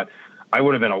younger, but I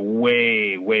would have been a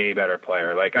way, way better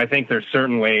player. Like, I think there's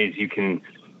certain ways you can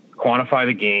quantify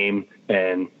the game,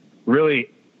 and really,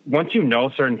 once you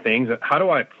know certain things, how do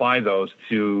I apply those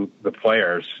to the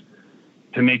players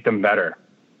to make them better?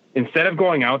 Instead of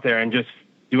going out there and just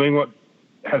doing what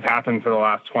has happened for the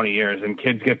last 20 years, and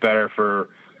kids get better for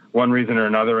one reason or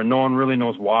another, and no one really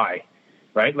knows why,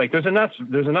 right? Like, there's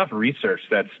enough research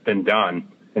that's been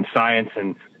done in science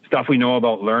and stuff we know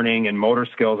about learning and motor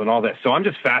skills and all this. So I'm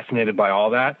just fascinated by all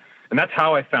that. And that's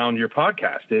how I found your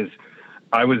podcast. Is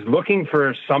I was looking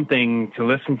for something to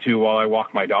listen to while I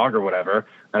walk my dog or whatever.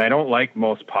 And I don't like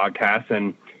most podcasts,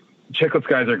 and Chicklets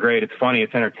guys are great. It's funny,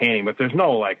 it's entertaining, but there's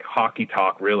no like hockey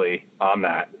talk really on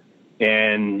that.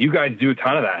 And you guys do a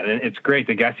ton of that, and it's great.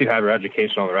 The guests you have are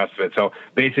educational and the rest of it. So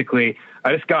basically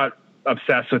I just got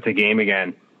obsessed with the game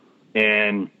again.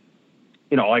 And,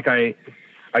 like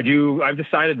I've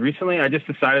decided recently, I just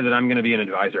decided that I'm going to be an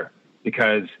advisor,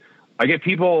 because I get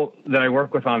people that I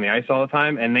work with on the ice all the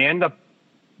time, and they end up,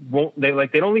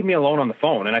 they don't leave me alone on the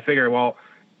phone. And I figure, well,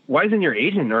 why isn't your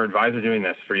agent or advisor doing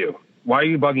this for you? Why are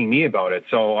you bugging me about it?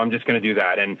 So I'm just going to do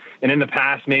that. And in the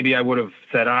past, maybe I would have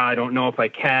said, I don't know if I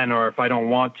can, or if I don't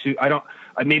want to,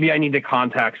 maybe I need to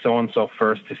contact so-and-so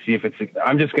first to see if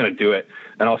I'm just going to do it,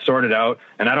 and I'll sort it out.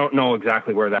 And I don't know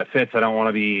exactly where that fits. I don't want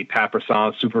to be Pat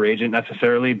Brisson, super agent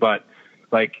necessarily, but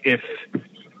like if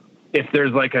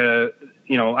there's like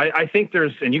I think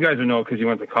there's, and you guys would know because you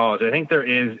went to college, I think there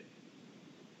is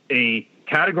a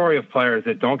category of players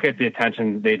that don't get the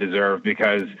attention they deserve,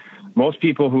 because most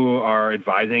people who are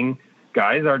advising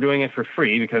guys are doing it for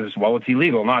free because, well, it's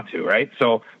illegal not to, right?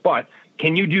 So, but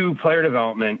can you do player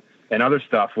development and other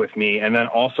stuff with me? And then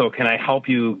also, can I help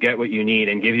you get what you need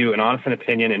and give you an honest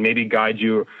opinion and maybe guide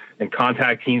you and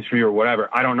contact teams for you or whatever?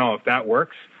 I don't know if that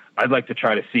works. I'd like to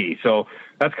try to see. So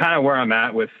that's kind of where I'm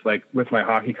at with my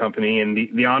hockey company, and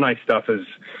the on ice stuff is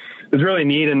really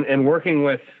neat. And working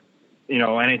with,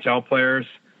 NHL players,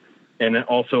 and then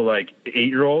also like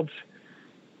 8-year-olds,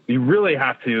 you really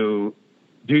have to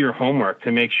do your homework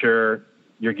to make sure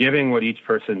you're giving what each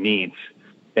person needs,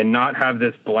 and not have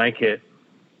this blanket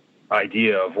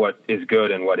idea of what is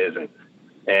good and what isn't.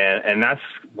 And that's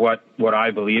what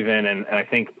I believe in. And I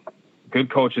think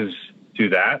good coaches do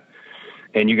that.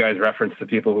 And you guys reference the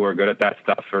people who are good at that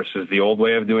stuff versus the old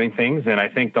way of doing things. And I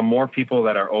think the more people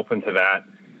that are open to that,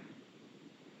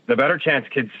 the better chance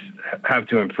kids have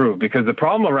to improve. Because the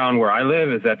problem around where I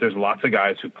live is that there's lots of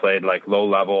guys who played like low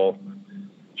level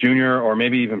junior or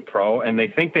maybe even pro, and they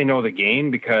think they know the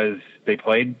game because they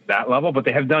played that level, but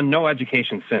they have done no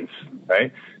education since,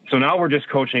 right? So now we're just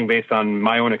coaching based on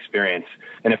my own experience.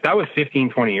 And if that was 15,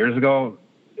 20 years ago,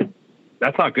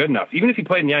 that's not good enough, even if you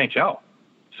played in the NHL.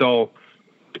 So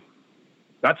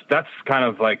that's kind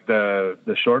of like the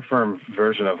short form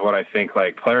version of what I think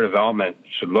like player development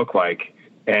should look like.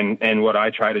 and what I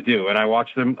try to do. And I watch,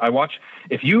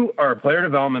 if you are a player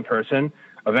development person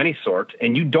of any sort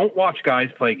and you don't watch guys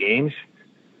play games,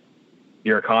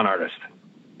 you're a con artist.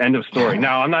 End of story.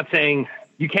 Now, I'm not saying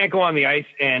you can't go on the ice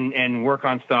and work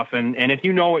on stuff. And if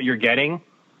you know what you're getting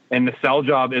and the sell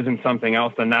job isn't something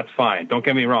else, then that's fine. Don't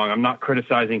get me wrong. I'm not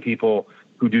criticizing people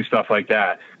who do stuff like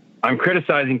that. I'm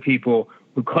criticizing people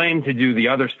who claim to do the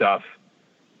other stuff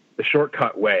the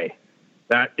shortcut way.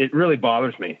 That it really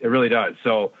bothers me. It really does.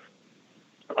 So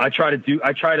I try to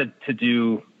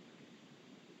do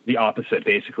the opposite,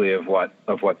 basically, of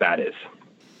what that is.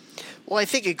 Well, I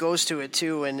think it goes to it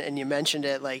too, and you mentioned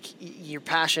it, like you're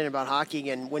passionate about hockey,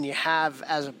 and when you have,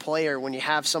 as a player, when you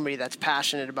have somebody that's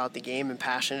passionate about the game and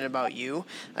passionate about you,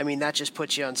 I mean, that just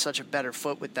puts you on such a better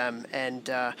foot with them. And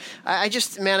I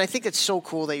think it's so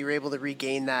cool that you're able to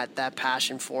regain that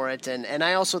passion for it, and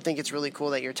I also think it's really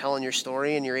cool that you're telling your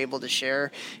story and you're able to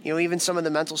share, even some of the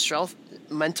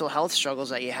mental health struggles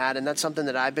that you had, and that's something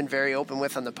that I've been very open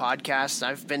with on the podcast.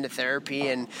 I've been to therapy,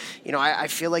 and I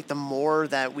feel like the more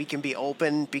that we can be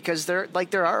open, because there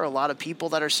are a lot of people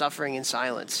that are suffering in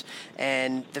silence,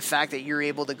 and the fact that you're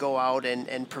able to go out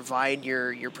and provide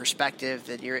your perspective,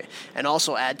 and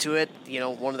also add to it,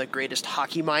 one of the greatest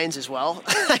hockey minds as well.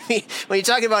 I mean, when you're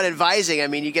talking about advising, I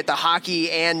mean, you get the hockey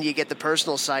and you get the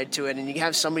personal side to it, and you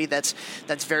have somebody that's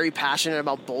very passionate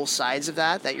about both sides of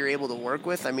that you're able to work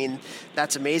with. I mean,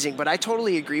 that's amazing. But I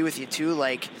totally agree with you too.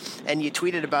 And you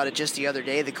tweeted about it just the other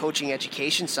day, the coaching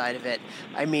education side of it.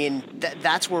 I mean,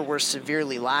 that's where we're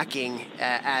severely lacking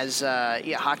as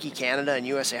Hockey Canada and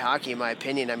USA Hockey, in my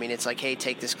opinion. I mean, it's like, hey,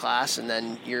 take this class and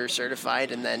then you're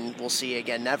certified, and then we'll see you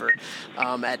again never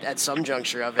at some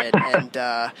juncture of it.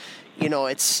 And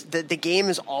it's the game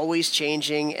is always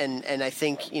changing, and I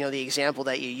think the example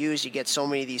that you use, you get so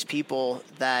many of these people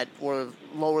that were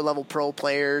lower level pro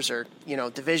players, or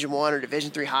Division I or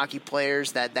Division III hockey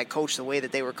players that coach the way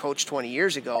that they were coached 20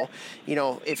 years ago.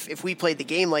 If we played the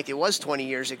game like it was 20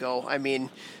 years ago, I mean,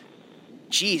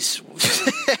 geez,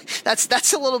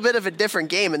 that's a little bit of a different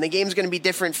game, and the game's going to be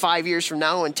different 5 years from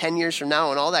now and 10 years from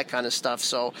now and all that kind of stuff.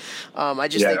 So I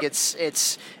just think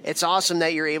it's awesome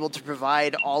that you're able to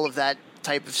provide all of that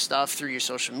type of stuff through your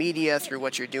social media, through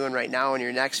what you're doing right now in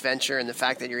your next venture, and the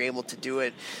fact that you're able to do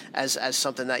it as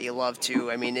something that you love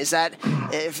too. I mean, is that,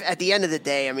 if at the end of the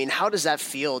day, I mean, how does that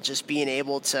feel, just being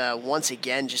able to once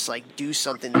again just like do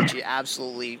something that you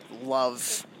absolutely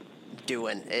love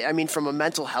doing? I mean, from a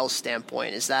mental health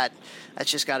standpoint,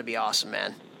 that's just got to be awesome,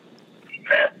 man.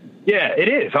 Yeah, it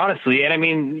is, honestly. And I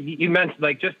mean, you mentioned,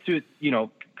 like, just to,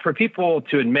 for people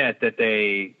to admit that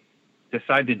they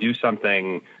decide to do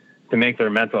something to make their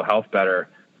mental health better,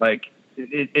 like,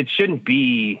 it shouldn't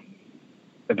be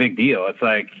a big deal. It's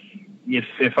like,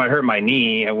 if I hurt my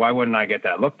knee, why wouldn't I get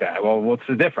that looked at? Well, what's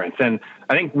the difference? And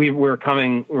I think we're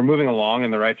moving along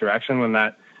in the right direction when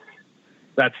that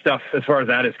stuff, as far as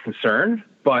that is concerned.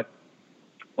 But,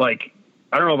 like,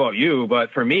 I don't know about you,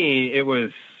 but for me, it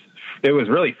was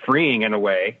really freeing in a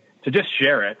way to just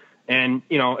share it. And,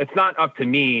 it's not up to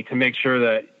me to make sure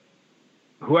that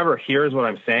whoever hears what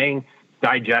I'm saying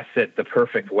digests it the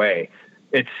perfect way.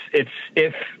 It's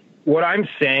if what I'm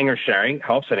saying or sharing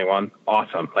helps anyone,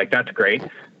 awesome. Like, that's great.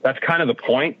 That's kind of the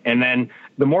point. And then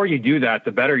the more you do that,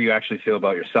 the better you actually feel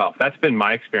about yourself. That's been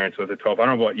my experience with the 12. I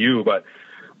don't know about you, but,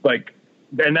 like,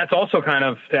 and that's also kind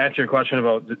of, to answer your question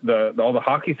about all the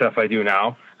hockey stuff I do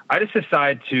now, I just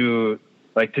decide to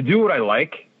do what I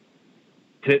like,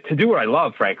 to do what I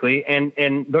love, frankly. And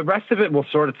the rest of it will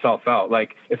sort itself out.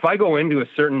 Like, if I go into a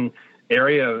certain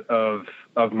area of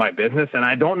my business and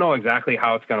I don't know exactly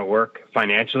how it's going to work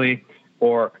financially,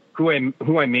 or who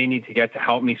I may need to get to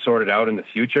help me sort it out in the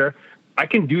future, I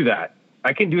can do that.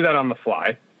 I can do that on the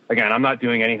fly. Again, I'm not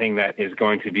doing anything that is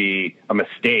going to be a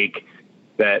mistake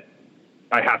that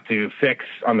I have to fix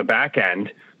on the back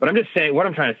end. But I'm just saying, what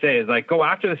I'm trying to say is, like, go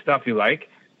after the stuff you like,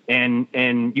 and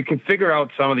you can figure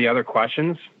out some of the other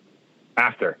questions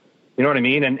after. You know what I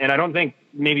mean? And I don't think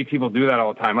maybe people do that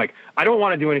all the time. Like, I don't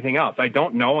want to do anything else. I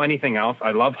don't know anything else.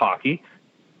 I love hockey.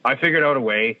 I figured out a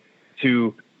way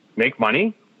to make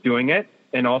money doing it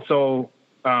and also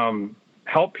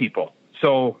help people.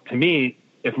 So to me,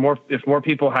 if more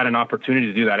people had an opportunity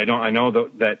to do that, I know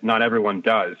that not everyone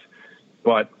does,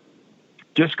 but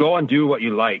just go and do what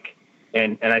you like.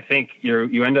 And I think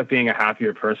you end up being a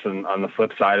happier person on the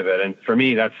flip side of it. And for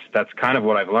me, that's kind of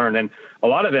what I've learned. And a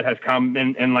lot of it has come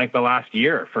in like the last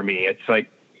year for me. It's like,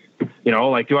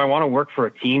 like, do I want to work for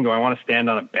a team? Do I want to stand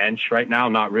on a bench right now?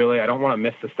 Not really. I don't want to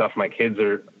miss the stuff my kids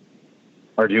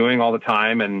are doing all the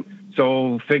time. And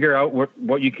so figure out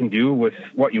what you can do with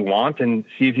what you want and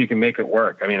see if you can make it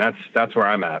work. I mean, that's where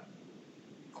I'm at.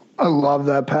 I love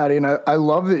that, Patty. And I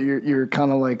love that you're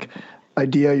kind of like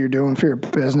idea you're doing for your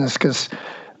business, because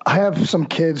I have some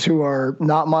kids who are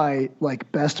not my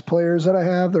like best players that I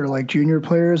have. They're like junior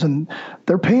players, and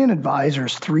they're paying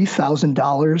advisors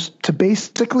 $3,000 to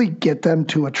basically get them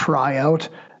to a tryout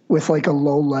with like a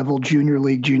low level junior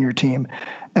league junior team.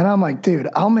 And I'm like, dude,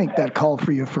 I'll make that call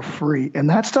for you for free. And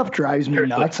that stuff drives me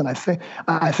nuts. And I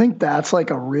think that's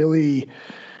like I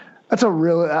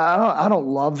don't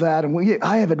love that. And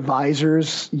I have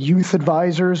advisors, youth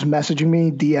advisors messaging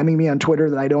me, DMing me on Twitter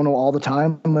that I don't know all the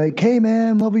time. I'm like, hey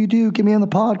man, love what you do. Get me on the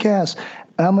podcast.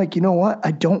 And I'm like, you know what?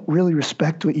 I don't really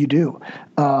respect what you do.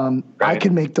 Right. I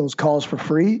can make those calls for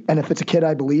free. And if it's a kid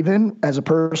I believe in as a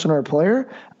person or a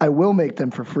player, I will make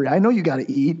them for free. I know you got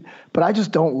to eat, but I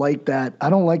just don't like that. I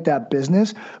don't like that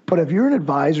business. But if you're an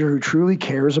advisor who truly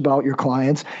cares about your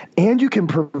clients and you can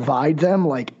provide them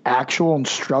like actual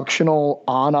instructional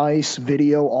on ice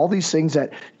video, all these things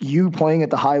that you playing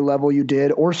at the high level you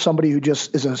did, or somebody who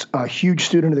just is a huge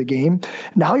student of the game,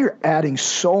 now you're adding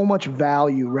so much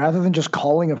value rather than just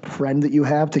calling a friend that you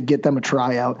have to get them a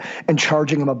tryout and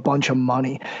charging them a bunch of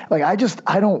money. Like I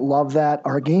don't love that.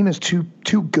 Our game is too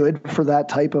good for that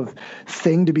type of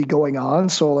thing to be going on.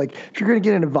 So like if you're going to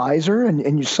get an advisor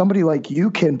and somebody like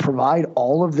you can provide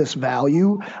all of this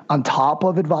value on top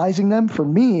of advising them, for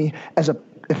me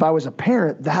if I was a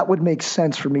parent, that would make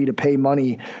sense for me to pay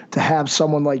money to have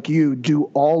someone like you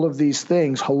do all of these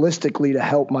things holistically to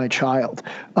help my child.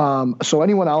 So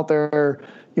anyone out there,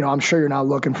 I'm sure you're not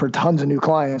looking for tons of new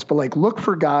clients, but like look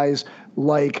for guys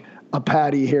like a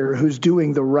Patty here who's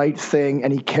doing the right thing,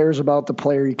 and he cares about the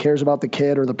player, he cares about the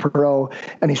kid or the pro,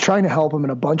 and he's trying to help him in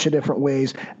a bunch of different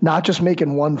ways, not just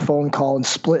making one phone call and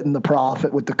splitting the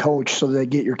profit with the coach so they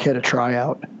get your kid a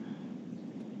tryout.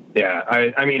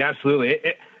 Yeah, I mean,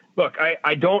 absolutely. Look,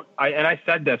 I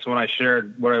said this when I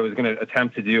shared what I was going to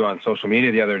attempt to do on social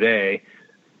media the other day.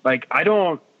 Like, I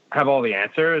don't have all the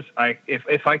answers.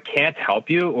 If I can't help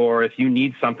you, or if you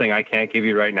need something I can't give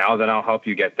you right now, then I'll help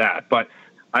you get that. But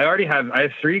I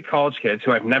have 3 college kids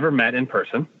who I've never met in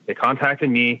person. They contacted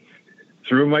me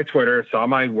through my Twitter, saw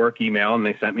my work email, and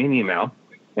they sent me an email.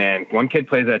 And one kid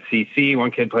plays at CC, one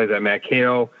kid plays at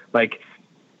Mankato. Like,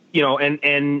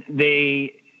 and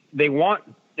they want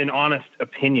an honest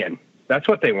opinion. That's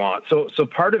what they want. So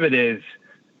part of it is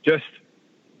just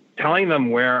telling them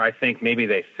where I think maybe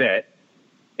they fit.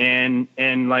 And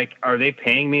like, are they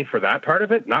paying me for that part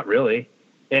of it? Not really.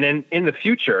 And in the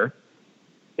future,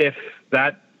 if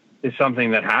that is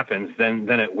something that happens, then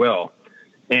it will.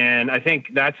 And I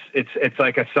think it's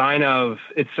like a sign of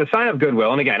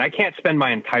goodwill. And again, I can't spend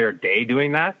my entire day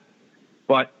doing that,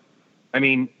 but I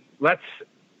mean, let's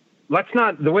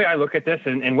not, the way I look at this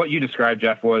and what you described,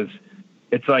 Jeff, was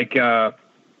it's like, the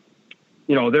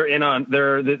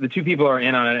 2 people are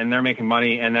in on it and they're making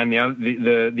money. And then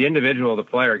the individual, the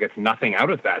player, gets nothing out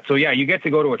of that. So yeah, you get to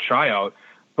go to a tryout,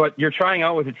 but you're trying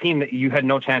out with a team that you had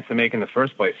no chance to make in the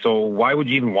first place. So why would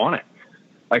you even want it?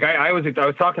 Like I was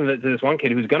talking to this one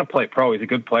kid who's going to play pro. He's a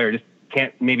good player, just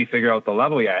can't maybe figure out the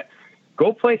level yet.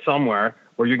 Go play somewhere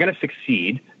where you're going to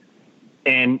succeed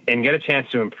and get a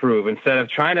chance to improve, instead of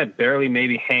trying to barely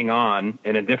maybe hang on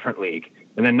in a different league.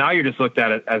 And then now you're just looked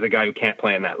at as a guy who can't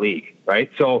play in that league. Right.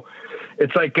 So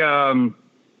it's like,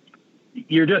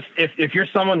 you're just, if you're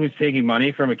someone who's taking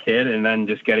money from a kid and then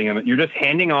just getting him, you're just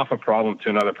handing off a problem to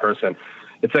another person.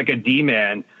 It's like a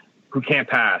D-man who can't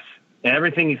pass, and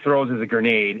everything he throws is a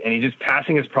grenade, and he's just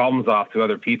passing his problems off to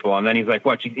other people. And then he's like,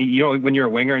 when you're a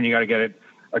winger and you got to get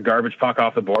a garbage puck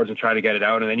off the boards and try to get it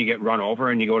out, and then you get run over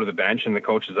and you go to the bench and the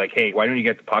coach is like, hey, why don't you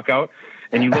get the puck out?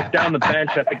 And you look down the bench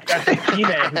at the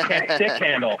D-man who can't stick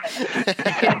handle. He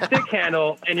can't stick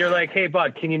handle, and you're like, hey,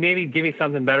 bud, can you maybe give me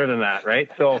something better than that,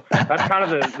 right? So that's kind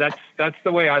of that's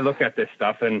the way I look at this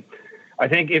stuff. And I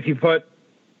think if you put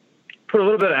a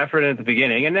little bit of effort in at the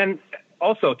beginning, and then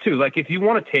also, too, like if you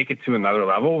want to take it to another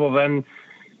level, well, then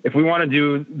if we want to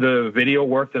do the video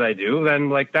work that I do, then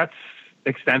like that's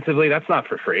not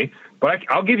for free. But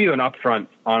I'll give you an upfront,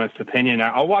 honest opinion.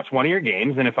 I'll watch one of your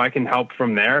games, and if I can help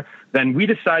from there, then we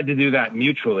decide to do that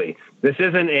mutually. This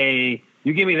isn't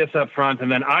you give me this up front,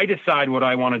 and then I decide what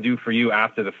I want to do for you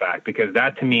after the fact, because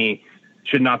that, to me,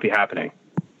 should not be happening.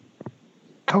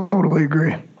 Totally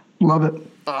agree. Love it.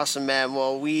 Awesome, man.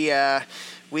 Well, we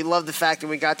we love the fact that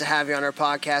we got to have you on our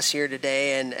podcast here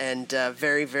today, and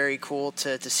very, very cool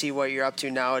to see what you're up to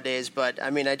nowadays. But I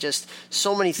mean,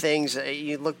 so many things.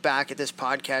 You look back at this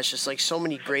podcast, just like so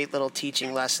many great little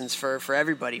teaching lessons for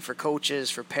everybody, for coaches,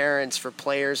 for parents, for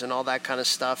players, and all that kind of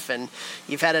stuff. And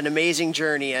you've had an amazing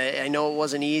journey. I know it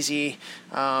wasn't easy,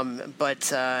 but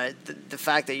the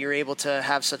fact that you're able to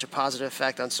have such a positive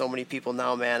effect on so many people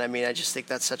now, man, I mean, I just think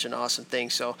that's such an awesome thing.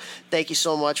 So thank you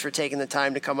so much for taking the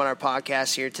time to come on our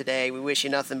podcast here today. We wish you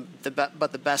nothing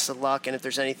but the best of luck, and if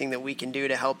there's anything that we can do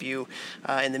to help you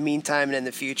in the meantime and in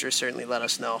the future, certainly let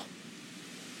us know.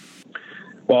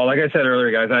 Well, like I said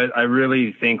earlier, guys, I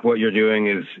really think what you're doing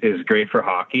is great for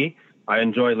hockey. I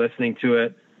enjoy listening to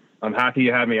it. I'm happy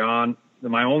you had me on.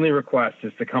 My only request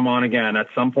is to come on again at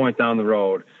some point down the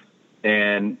road,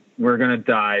 and we're going to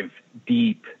dive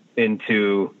deep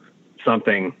into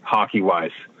something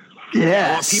hockey-wise.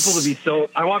 Yes.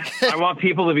 I want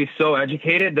people to be so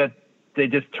educated that they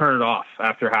just turn it off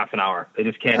after half an hour. They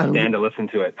just can't stand to listen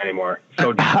to it anymore.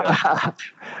 So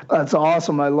that's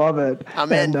awesome. I love it.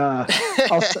 And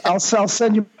I'll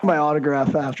send you my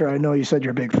autograph after. I know you said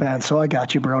you're a big fan, so I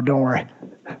got you, bro. Don't worry.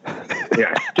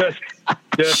 Yeah, just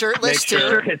shirtless make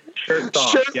sure too. it's shirts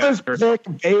off. Shirtless, Vic,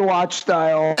 Baywatch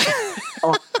style.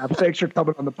 Thanks for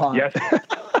coming on the pod.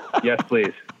 Yes,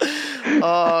 please.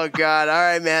 Oh God! All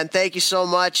right, man. Thank you so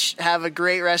much. Have a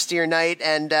great rest of your night,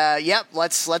 and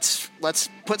let's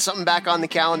put something back on the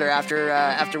calendar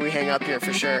after we hang up here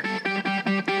for sure.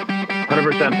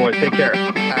 100%, boys. Take care.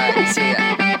 All right. See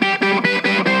ya.